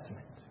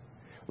Testament.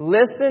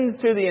 Listened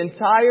to the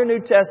entire New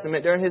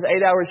Testament during his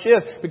 8-hour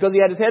shift because he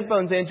had his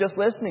headphones in just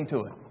listening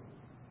to it.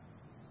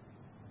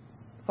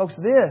 Folks,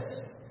 this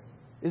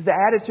is the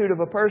attitude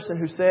of a person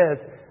who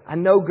says, I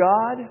know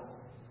God,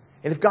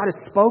 and if God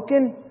has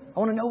spoken, I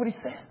want to know what He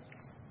says.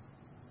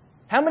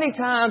 How many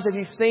times have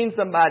you seen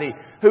somebody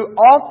who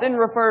often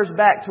refers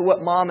back to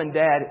what mom and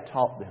dad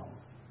taught them?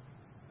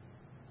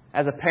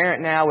 As a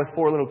parent now with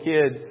 4 little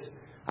kids,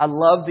 I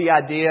love the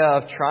idea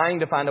of trying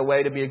to find a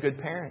way to be a good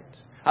parent.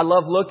 I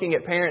love looking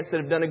at parents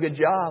that have done a good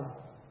job.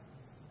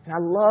 And I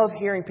love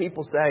hearing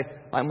people say,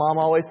 like Mom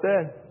always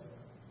said.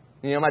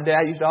 You know, my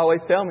dad used to always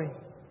tell me,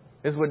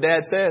 this is what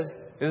Dad says.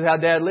 This is how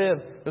Dad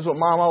lived. This is what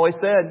Mom always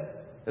said.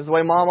 This is the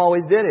way Mom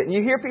always did it. And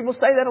you hear people say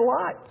that a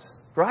lot,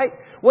 right?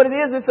 What it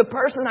is, it's a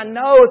person I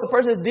know. It's a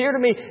person that's dear to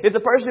me. It's a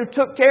person who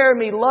took care of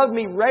me, loved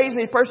me, raised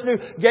me. A person who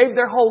gave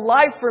their whole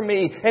life for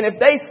me. And if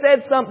they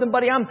said something,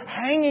 buddy, I'm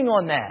hanging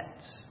on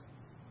that.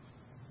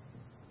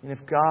 And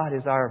if God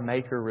is our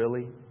Maker,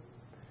 really,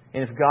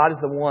 and if God is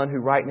the one who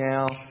right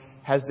now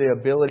has the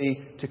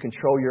ability to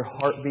control your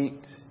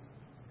heartbeat,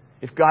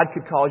 if God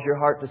could cause your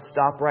heart to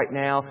stop right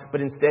now, but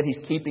instead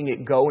He's keeping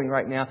it going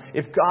right now.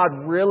 If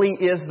God really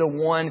is the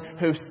one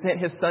who sent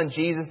His Son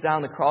Jesus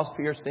down the cross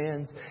for your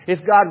sins. If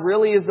God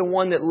really is the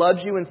one that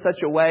loves you in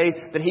such a way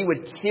that He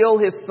would kill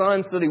His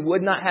Son so that He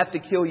would not have to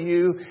kill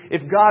you.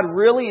 If God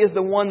really is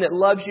the one that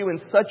loves you in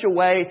such a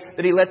way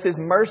that He lets His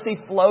mercy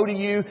flow to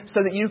you so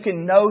that you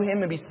can know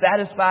Him and be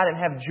satisfied and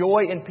have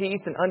joy and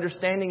peace and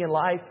understanding in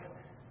life.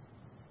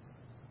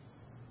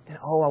 Then,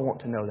 I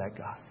want to know that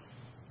God.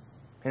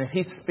 And if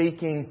He's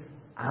speaking,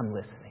 I'm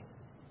listening.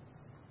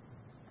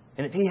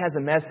 And if He has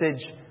a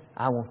message,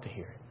 I want to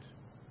hear it.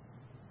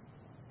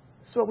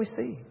 This is what we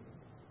see.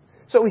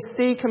 It's what we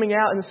see coming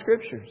out in the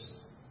Scriptures.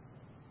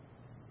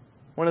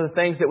 One of the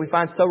things that we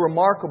find so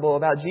remarkable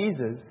about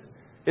Jesus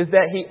is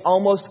that He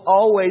almost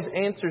always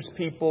answers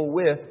people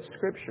with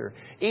Scripture.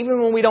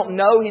 Even when we don't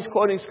know He's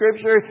quoting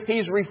Scripture,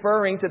 He's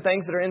referring to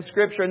things that are in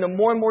Scripture. And the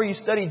more and more you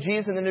study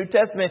Jesus in the New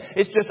Testament,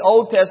 it's just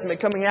Old Testament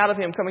coming out of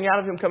Him, coming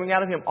out of Him, coming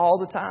out of Him all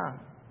the time.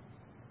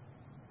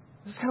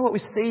 This is kind of what we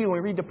see when we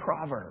read the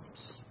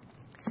Proverbs.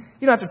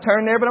 You don't have to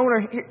turn there, but I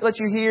want to let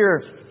you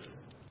hear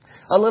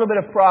a little bit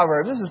of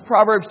Proverbs. This is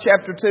Proverbs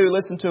chapter 2.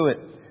 Listen to it.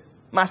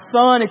 My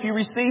son, if you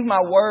receive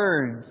my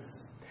words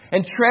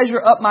and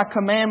treasure up my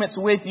commandments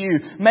with you,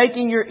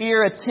 making your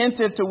ear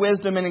attentive to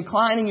wisdom and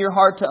inclining your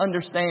heart to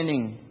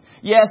understanding.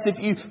 Yes, if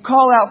you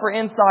call out for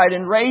insight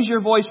and raise your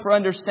voice for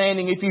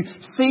understanding, if you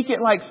seek it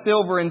like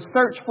silver and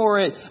search for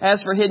it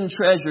as for hidden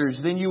treasures,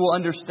 then you will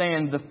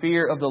understand the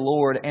fear of the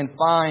Lord and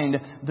find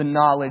the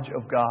knowledge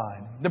of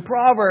God. The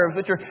Proverbs,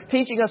 which are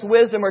teaching us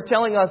wisdom, are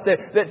telling us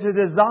that to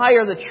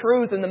desire the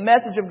truth and the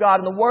message of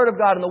God and the Word of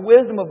God and the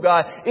wisdom of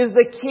God is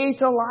the key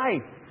to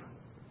life.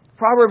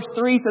 Proverbs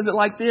 3 says it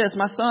like this,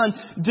 my son,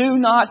 do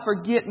not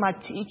forget my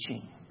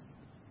teaching,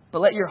 but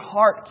let your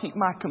heart keep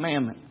my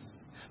commandments.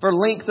 For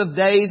length of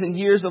days and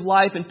years of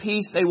life and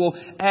peace they will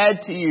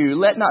add to you.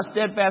 Let not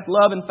steadfast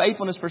love and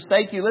faithfulness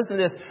forsake you. Listen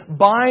to this.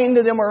 Bind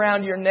them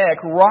around your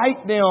neck.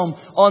 Write them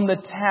on the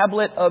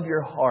tablet of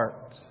your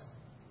heart.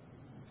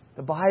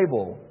 The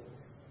Bible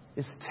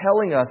is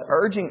telling us,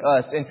 urging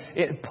us,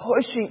 and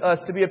pushing us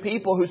to be a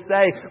people who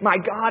say, my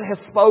God has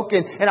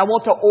spoken, and I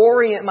want to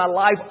orient my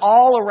life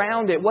all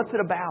around it. What's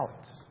it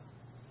about?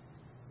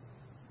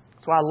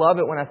 That's why I love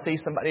it when I see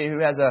somebody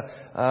who has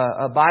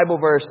a Bible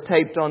verse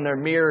taped on their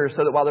mirror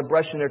so that while they're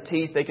brushing their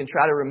teeth, they can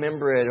try to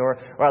remember it. Or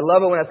I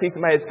love it when I see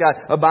somebody that's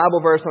got a Bible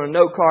verse on a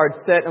note card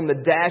set on the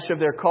dash of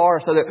their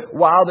car so that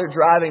while they're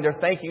driving, they're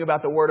thinking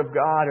about the Word of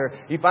God. Or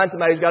you find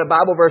somebody who's got a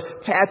Bible verse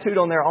tattooed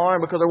on their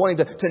arm because they're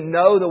wanting to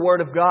know the Word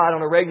of God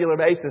on a regular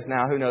basis.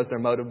 Now, who knows their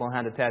motive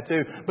behind a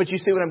tattoo? But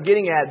you see what I'm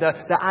getting at.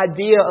 The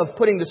idea of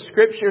putting the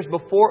Scriptures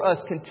before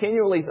us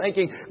continually,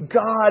 thinking,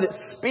 God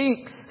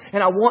speaks,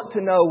 and I want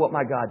to know what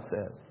my God says.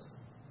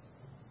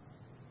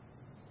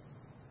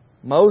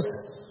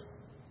 Moses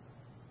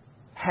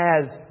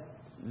has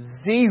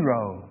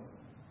zero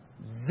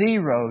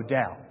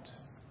doubt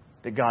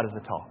that God is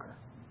a talker.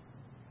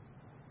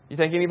 You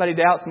think anybody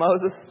doubts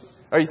Moses?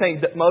 Or you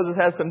think Moses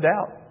has some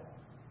doubt?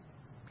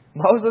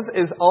 Moses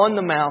is on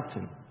the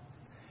mountain.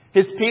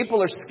 His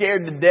people are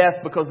scared to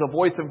death because the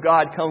voice of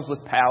God comes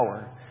with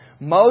power.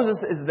 Moses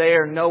is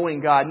there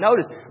knowing God.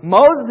 Notice,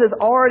 Moses has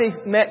already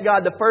met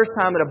God the first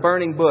time at a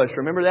burning bush.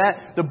 Remember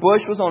that? The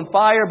bush was on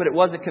fire, but it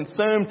wasn't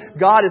consumed.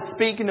 God is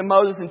speaking to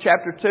Moses in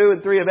chapter 2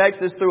 and 3 of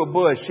Exodus through a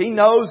bush. He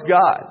knows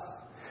God.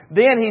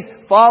 Then he's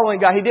following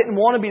God. He didn't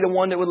want to be the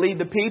one that would lead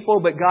the people,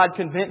 but God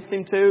convinced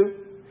him to.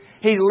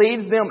 He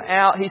leads them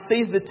out. He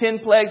sees the 10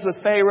 plagues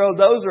with Pharaoh.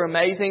 Those are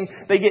amazing.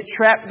 They get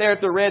trapped there at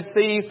the Red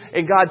Sea,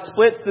 and God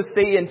splits the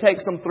sea and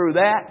takes them through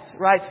that.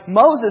 Right?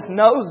 Moses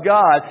knows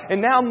God.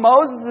 And now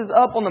Moses is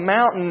up on the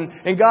mountain,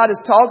 and God is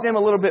talking to him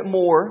a little bit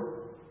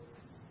more.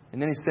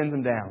 And then He sends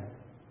him down.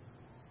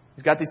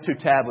 He's got these 2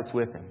 tablets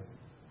with him.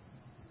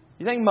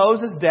 You think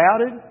Moses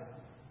doubted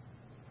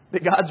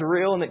that God's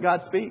real and that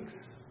God speaks?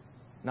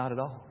 Not at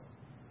all.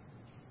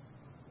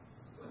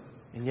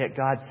 And yet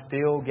God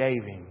still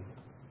gave him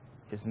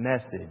His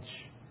message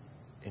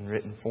in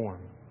written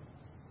form.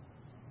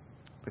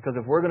 Because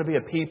if we're going to be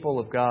a people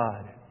of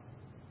God,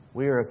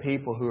 we are a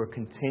people who are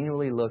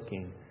continually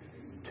looking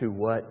to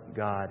what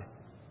God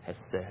has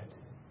said.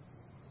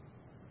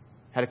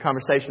 Had a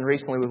conversation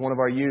recently with one of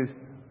our youth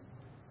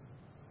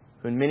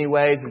who in many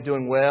ways is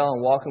doing well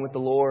and walking with the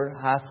Lord,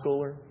 high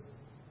schooler.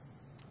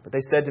 But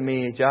they said to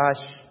me,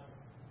 Josh,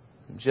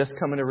 I'm just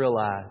coming to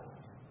realize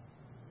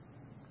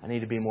I need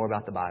to be more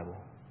about the Bible.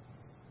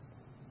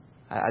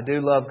 I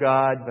do love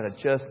God, but I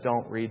just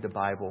don't read the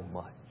Bible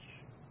much.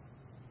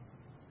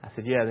 I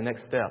said, yeah, the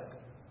next step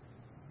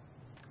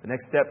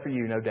for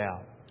you, no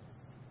doubt,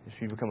 is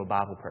for you to become a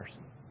Bible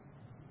person.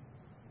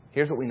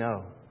 Here's what we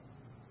know.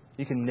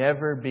 You can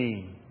never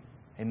be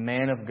a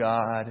man of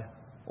God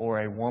or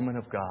a woman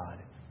of God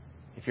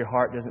if your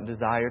heart doesn't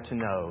desire to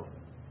know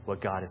what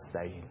God is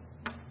saying.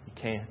 You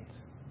can't.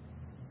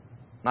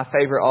 My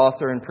favorite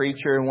author and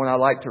preacher, and one I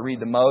like to read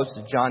the most,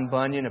 is John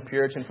Bunyan, a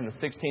Puritan from the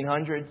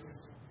 1600s.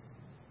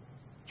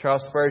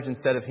 Charles Spurgeon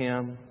said of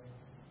him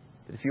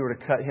that if you were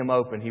to cut him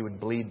open, he would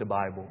bleed the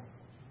Bible.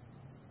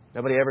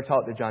 Nobody ever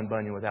talked to John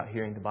Bunyan without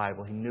hearing the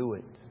Bible. He knew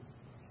it.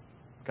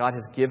 God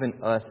has given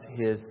us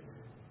His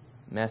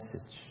message.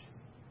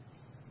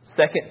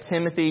 2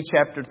 Timothy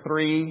chapter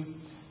 3,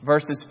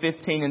 verses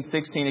 15 and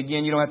 16.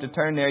 Again, you don't have to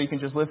turn there. You can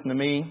just listen to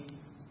me.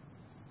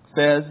 It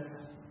says,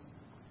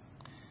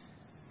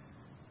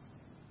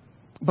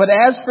 "But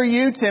as for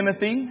you,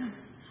 Timothy,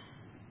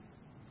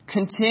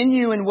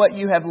 continue in what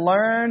you have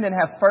learned and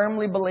have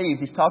firmly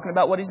believed." He's talking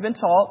about what he's been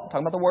taught,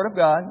 talking about the Word of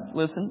God.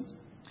 Listen.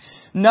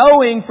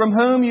 "Knowing from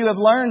whom you have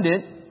learned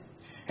it,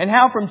 and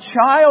how from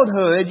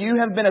childhood you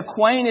have been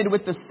acquainted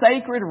with the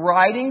sacred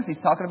writings," he's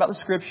talking about the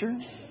Scripture,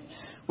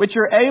 "which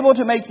are able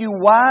to make you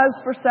wise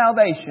for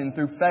salvation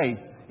through faith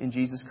in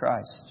Jesus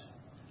Christ."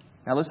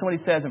 Now listen to what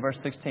he says in verse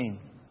 16.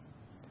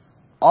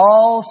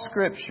 "All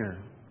Scripture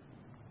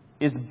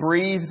is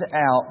breathed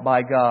out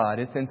by God."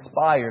 It's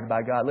inspired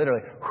by God,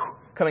 literally.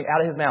 Coming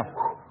out of His mouth.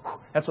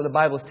 That's what the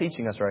Bible is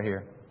teaching us right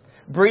here.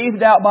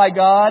 Breathed out by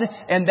God.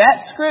 And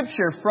that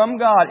Scripture from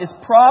God is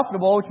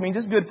profitable, which means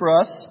it's good for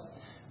us,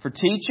 for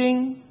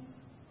teaching,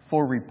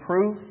 for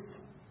reproof,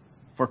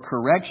 for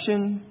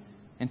correction,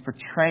 and for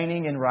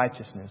training in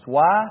righteousness.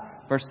 Why?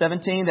 Verse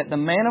 17, "that the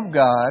man of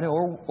God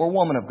or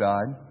woman of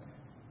God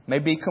may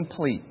be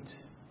complete,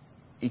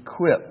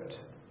 equipped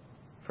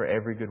for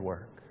every good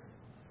work."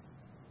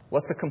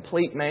 What's a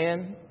complete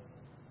man?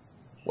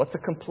 What's a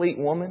complete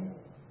woman?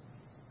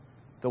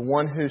 The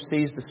one who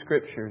sees the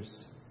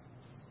Scriptures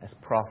as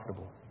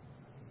profitable.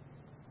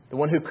 The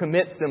one who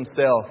commits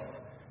themselves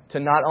to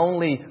not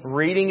only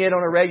reading it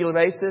on a regular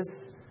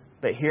basis,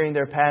 but hearing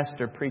their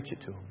pastor preach it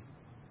to them.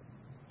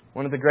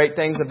 One of the great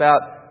things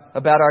about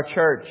our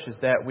church is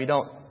that we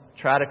don't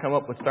try to come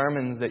up with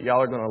sermons that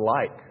y'all are going to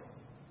like.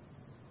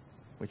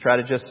 We try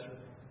to just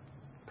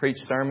preach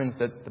sermons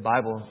that the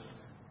Bible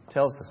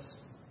tells us.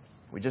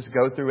 We just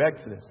go through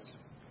Exodus.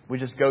 We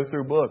just go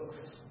through books.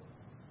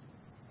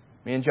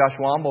 Me and Josh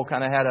Womble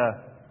kind of had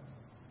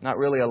not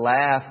really a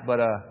laugh, but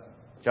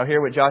did y'all hear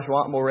what Josh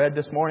Womble read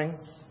this morning?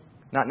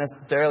 Not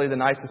necessarily the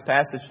nicest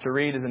passage to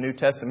read is a New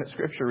Testament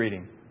scripture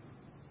reading.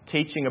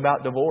 Teaching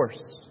about divorce.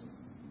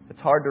 It's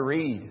hard to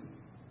read.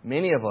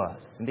 Many of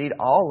us, indeed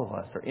all of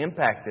us, are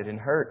impacted and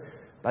hurt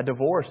by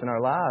divorce in our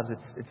lives.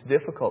 It's a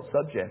difficult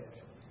subject.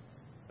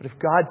 But if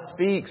God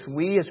speaks,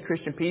 we as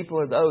Christian people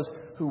are those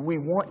who we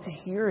want to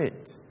hear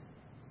it.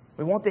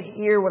 We want to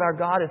hear what our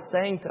God is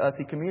saying to us.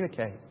 He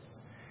communicates.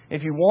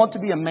 If you want to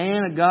be a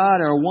man of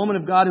God or a woman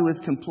of God who is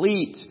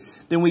complete,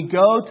 then we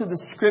go to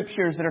the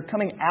Scriptures that are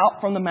coming out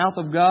from the mouth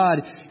of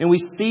God, and we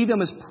see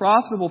them as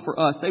profitable for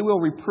us. They will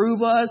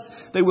reprove us,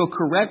 they will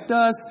correct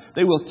us,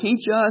 they will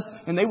teach us,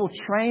 and they will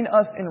train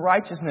us in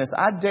righteousness.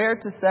 I dare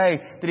to say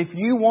that if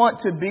you want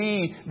to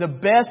be the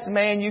best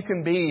man you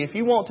can be, if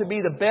you want to be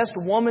the best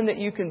woman that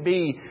you can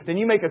be, then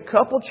you make a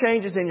couple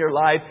changes in your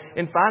life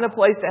and find a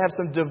place to have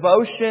some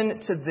devotion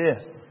to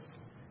this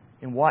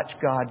and watch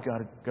God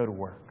go to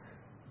work.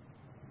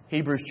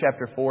 Hebrews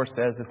chapter 4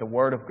 says that the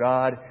Word of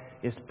God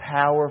is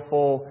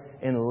powerful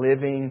and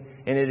living,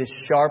 and it is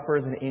sharper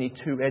than any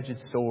two-edged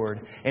sword.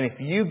 And if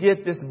you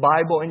get this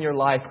Bible in your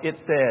life, it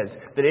says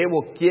that it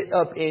will get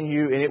up in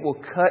you and it will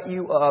cut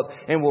you up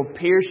and will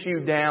pierce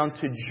you down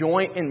to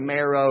joint and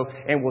marrow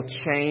and will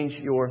change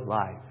your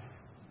life.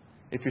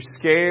 If you're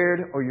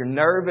scared or you're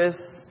nervous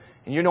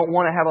and you don't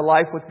want to have a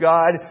life with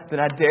God, then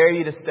I dare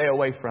you to stay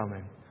away from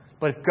Him.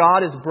 But if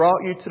God has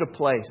brought you to the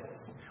place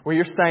where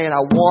you're saying,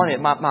 I want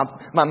it.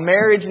 My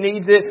marriage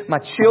needs it. My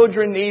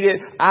children need it.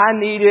 I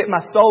need it. My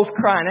soul's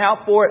crying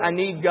out for it. I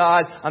need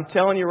God. I'm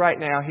telling you right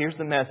now, here's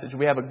the message.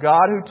 We have a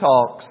God who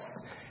talks,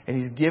 and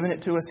He's given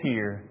it to us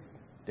here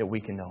that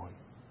we can know Him.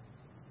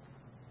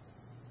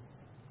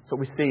 That's what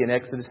we see in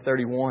Exodus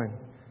 31.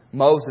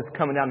 Moses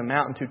coming down the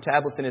mountain, 2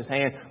 tablets in his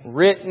hand,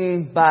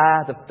 written by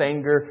the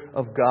finger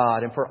of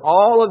God. And for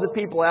all of the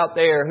people out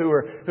there who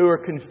are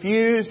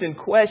confused and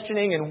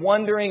questioning and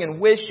wondering and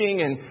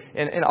wishing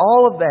and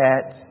all of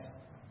that,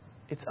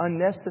 it's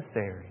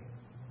unnecessary.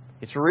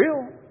 It's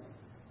real.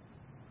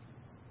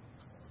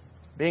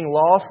 Being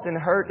lost and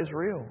hurt is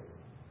real.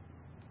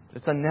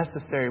 It's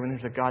unnecessary when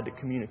there's a God that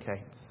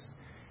communicates.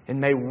 And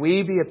may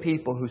we be a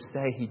people who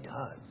say He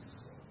does.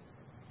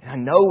 And I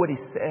know what He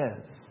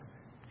says.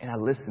 And I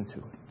listened to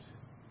it.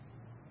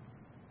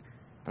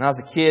 When I was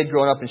a kid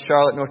growing up in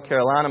Charlotte, North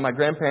Carolina, my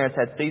grandparents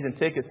had season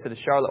tickets to the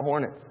Charlotte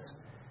Hornets.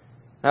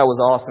 That was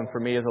awesome for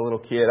me as a little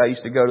kid. I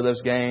used to go to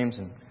those games,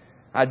 and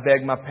I'd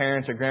beg my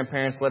parents or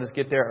grandparents to let us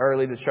get there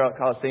early to the Charlotte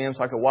Coliseum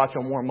so I could watch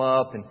them warm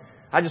up. And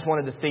I just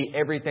wanted to see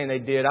everything they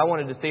did. I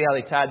wanted to see how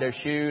they tied their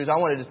shoes. I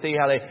wanted to see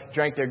how they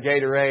drank their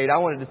Gatorade. I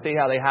wanted to see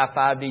how they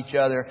high-fived each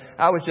other.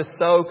 I was just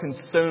so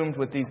consumed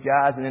with these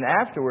guys. And then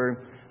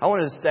afterward, I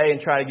wanted to stay and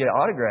try to get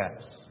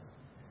autographs.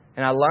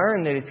 And I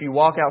learned that if you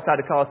walk outside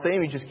the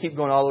Coliseum, you just keep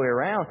going all the way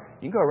around.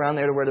 You can go around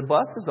there to where the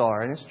buses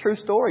are. And it's a true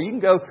story. You can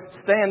go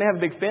stand. They have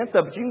a big fence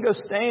up, but you can go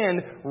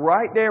stand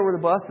right there where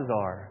the buses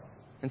are.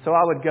 And so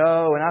I would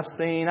go, and I've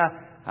seen...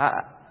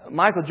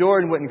 Michael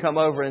Jordan wouldn't come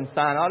over and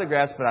sign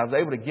autographs, but I was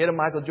able to get a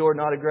Michael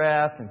Jordan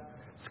autograph and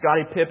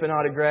Scottie Pippen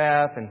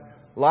autograph and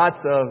lots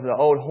of the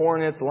old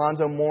Hornets,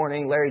 Alonzo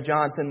Mourning, Larry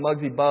Johnson,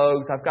 Muggsy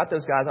Bogues. I've got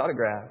those guys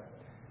autographed.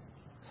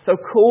 So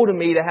cool to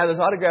me to have those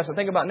autographs. I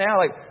think about now,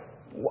 like,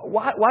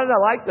 why did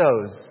I like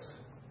those?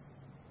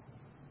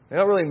 They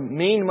don't really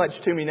mean much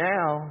to me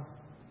now.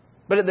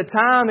 But at the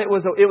time, it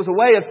was a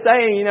way of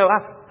saying, you know,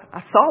 I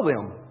saw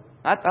them.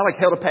 I like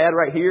held a pad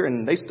right here,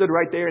 and they stood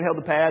right there and held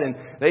the pad, and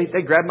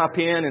they grabbed my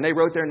pen and they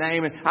wrote their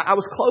name, and I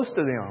was close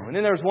to them. And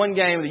then there was one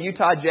game of the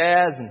Utah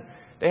Jazz, and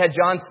they had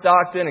John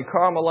Stockton and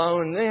Karl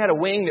Malone, and they had a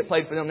wing that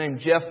played for them named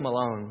Jeff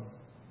Malone.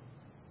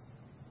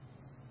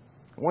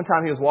 One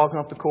time he was walking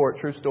off the court,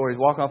 true story, he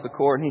was walking off the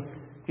court, and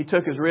he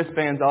took his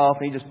wristbands off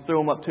and he just threw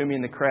them up to me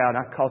in the crowd.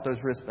 I caught those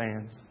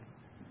wristbands.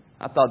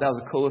 I thought that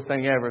was the coolest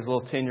thing ever as a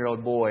little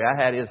 10-year-old boy.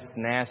 I had his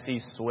nasty,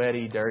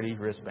 sweaty, dirty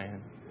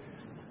wristband.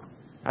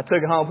 I took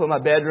it home, put it in my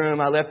bedroom.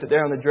 I left it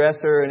there on the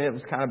dresser, and it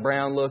was kind of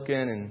brown looking.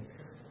 And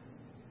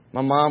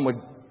my mom would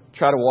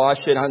try to wash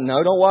it.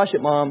 No, don't wash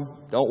it,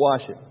 Mom. Don't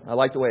wash it. I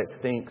like the way it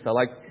stinks.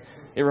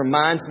 It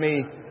reminds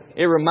me,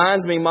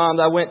 Mom,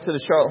 that I went to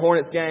the Charlotte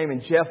Hornets game,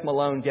 and Jeff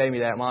Malone gave me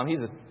that, Mom.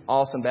 He's an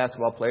awesome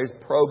basketball player. He's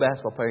a pro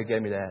basketball player. He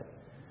gave me that.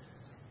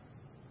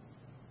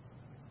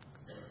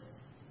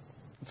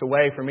 It's a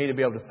way for me to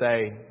be able to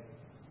say,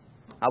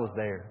 I was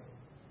there.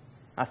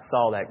 I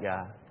saw that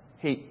guy.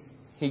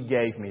 He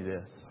gave me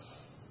this.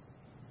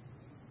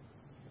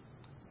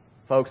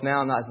 Folks,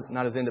 now I'm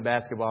not as into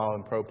basketball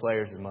and pro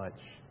players as much.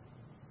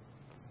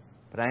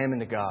 But I am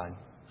into God.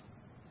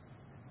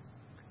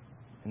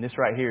 And this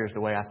right here is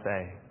the way I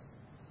say,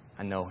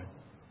 I know Him.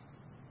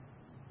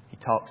 He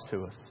talks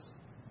to us.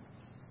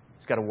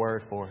 He's got a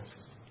word for us.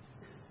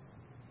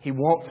 He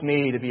wants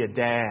me to be a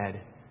dad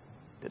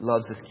that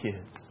loves his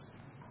kids.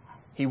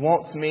 He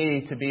wants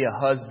me to be a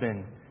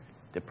husband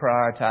that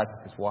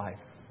prioritizes his wife.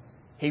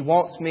 He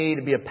wants me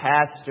to be a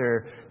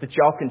pastor that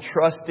y'all can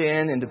trust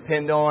in and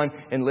depend on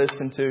and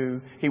listen to.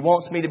 He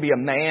wants me to be a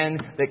man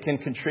that can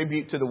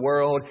contribute to the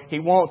world. He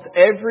wants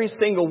every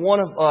single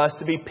one of us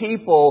to be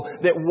people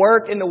that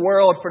work in the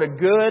world for the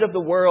good of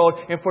the world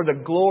and for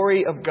the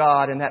glory of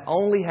God. And that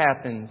only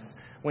happens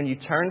when you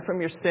turn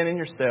from your sin and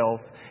yourself,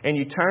 and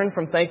you turn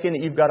from thinking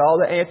that you've got all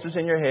the answers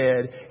in your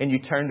head, and you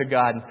turn to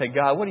God and say,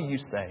 God, what do you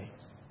say?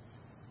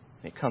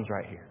 And it comes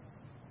right here.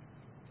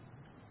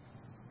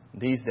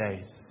 These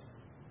days,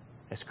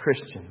 as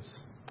Christians,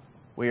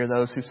 we are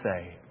those who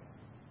say,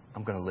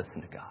 I'm going to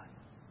listen to God.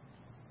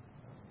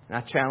 And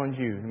I challenge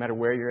you, no matter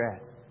where you're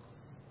at,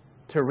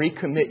 to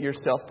recommit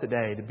yourself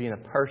today to being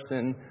a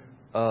person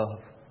of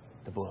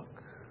the book.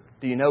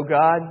 Do you know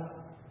God?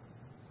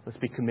 Let's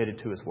be committed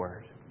to His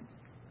Word.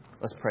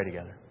 Let's pray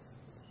together.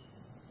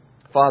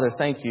 Father,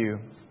 thank You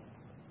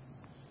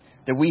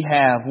that we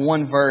have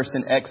one verse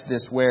in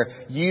Exodus where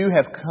You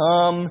have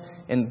come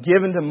and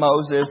given to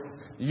Moses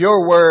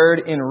Your Word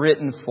in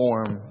written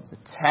form, the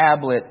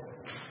tablets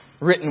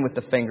written with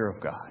the finger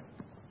of God.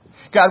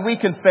 God, we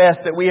confess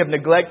that we have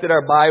neglected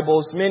our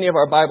Bibles. Many of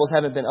our Bibles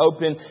haven't been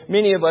opened.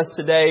 Many of us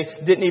today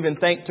didn't even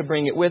think to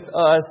bring it with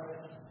us.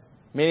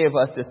 Many of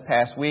us this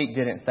past week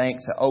didn't think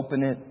to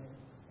open it.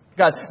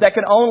 God, that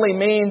can only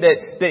mean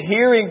that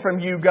hearing from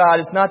You, God,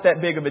 is not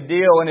that big of a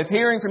deal. And if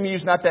hearing from You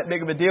is not that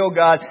big of a deal,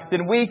 God,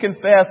 then we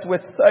confess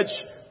with such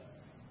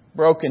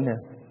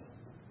brokenness.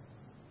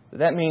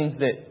 That means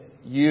that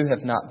You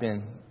have not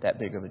been that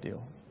big of a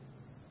deal.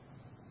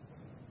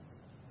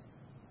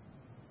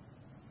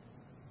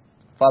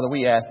 Father,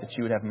 we ask that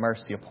You would have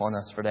mercy upon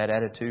us for that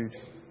attitude.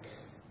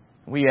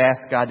 We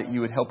ask, God, that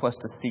You would help us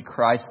to see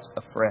Christ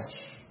afresh.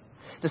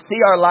 To see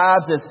our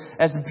lives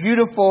as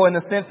beautiful in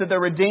the sense that they're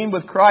redeemed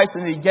with Christ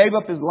and that He gave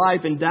up His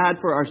life and died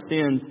for our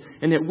sins.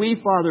 And that we,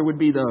 Father, would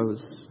be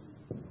those.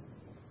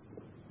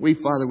 We,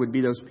 Father, would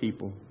be those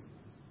people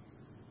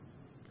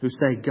who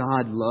say,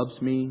 God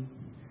loves me.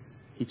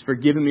 He's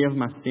forgiven me of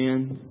my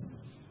sins.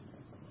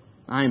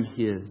 I am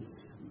His.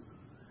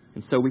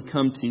 And so we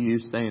come to You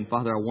saying,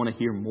 Father, I want to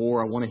hear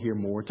more. I want to hear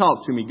more.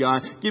 Talk to me,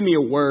 God. Give me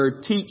a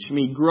word. Teach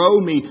me. Grow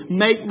me.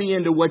 Make me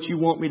into what You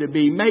want me to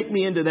be. Make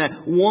me into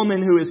that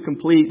woman who is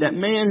complete, that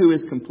man who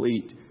is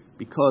complete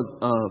because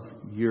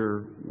of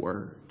Your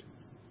Word.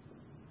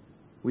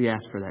 We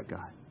ask for that,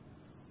 God.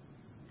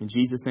 In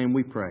Jesus' name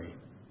we pray.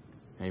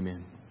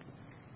 Amen.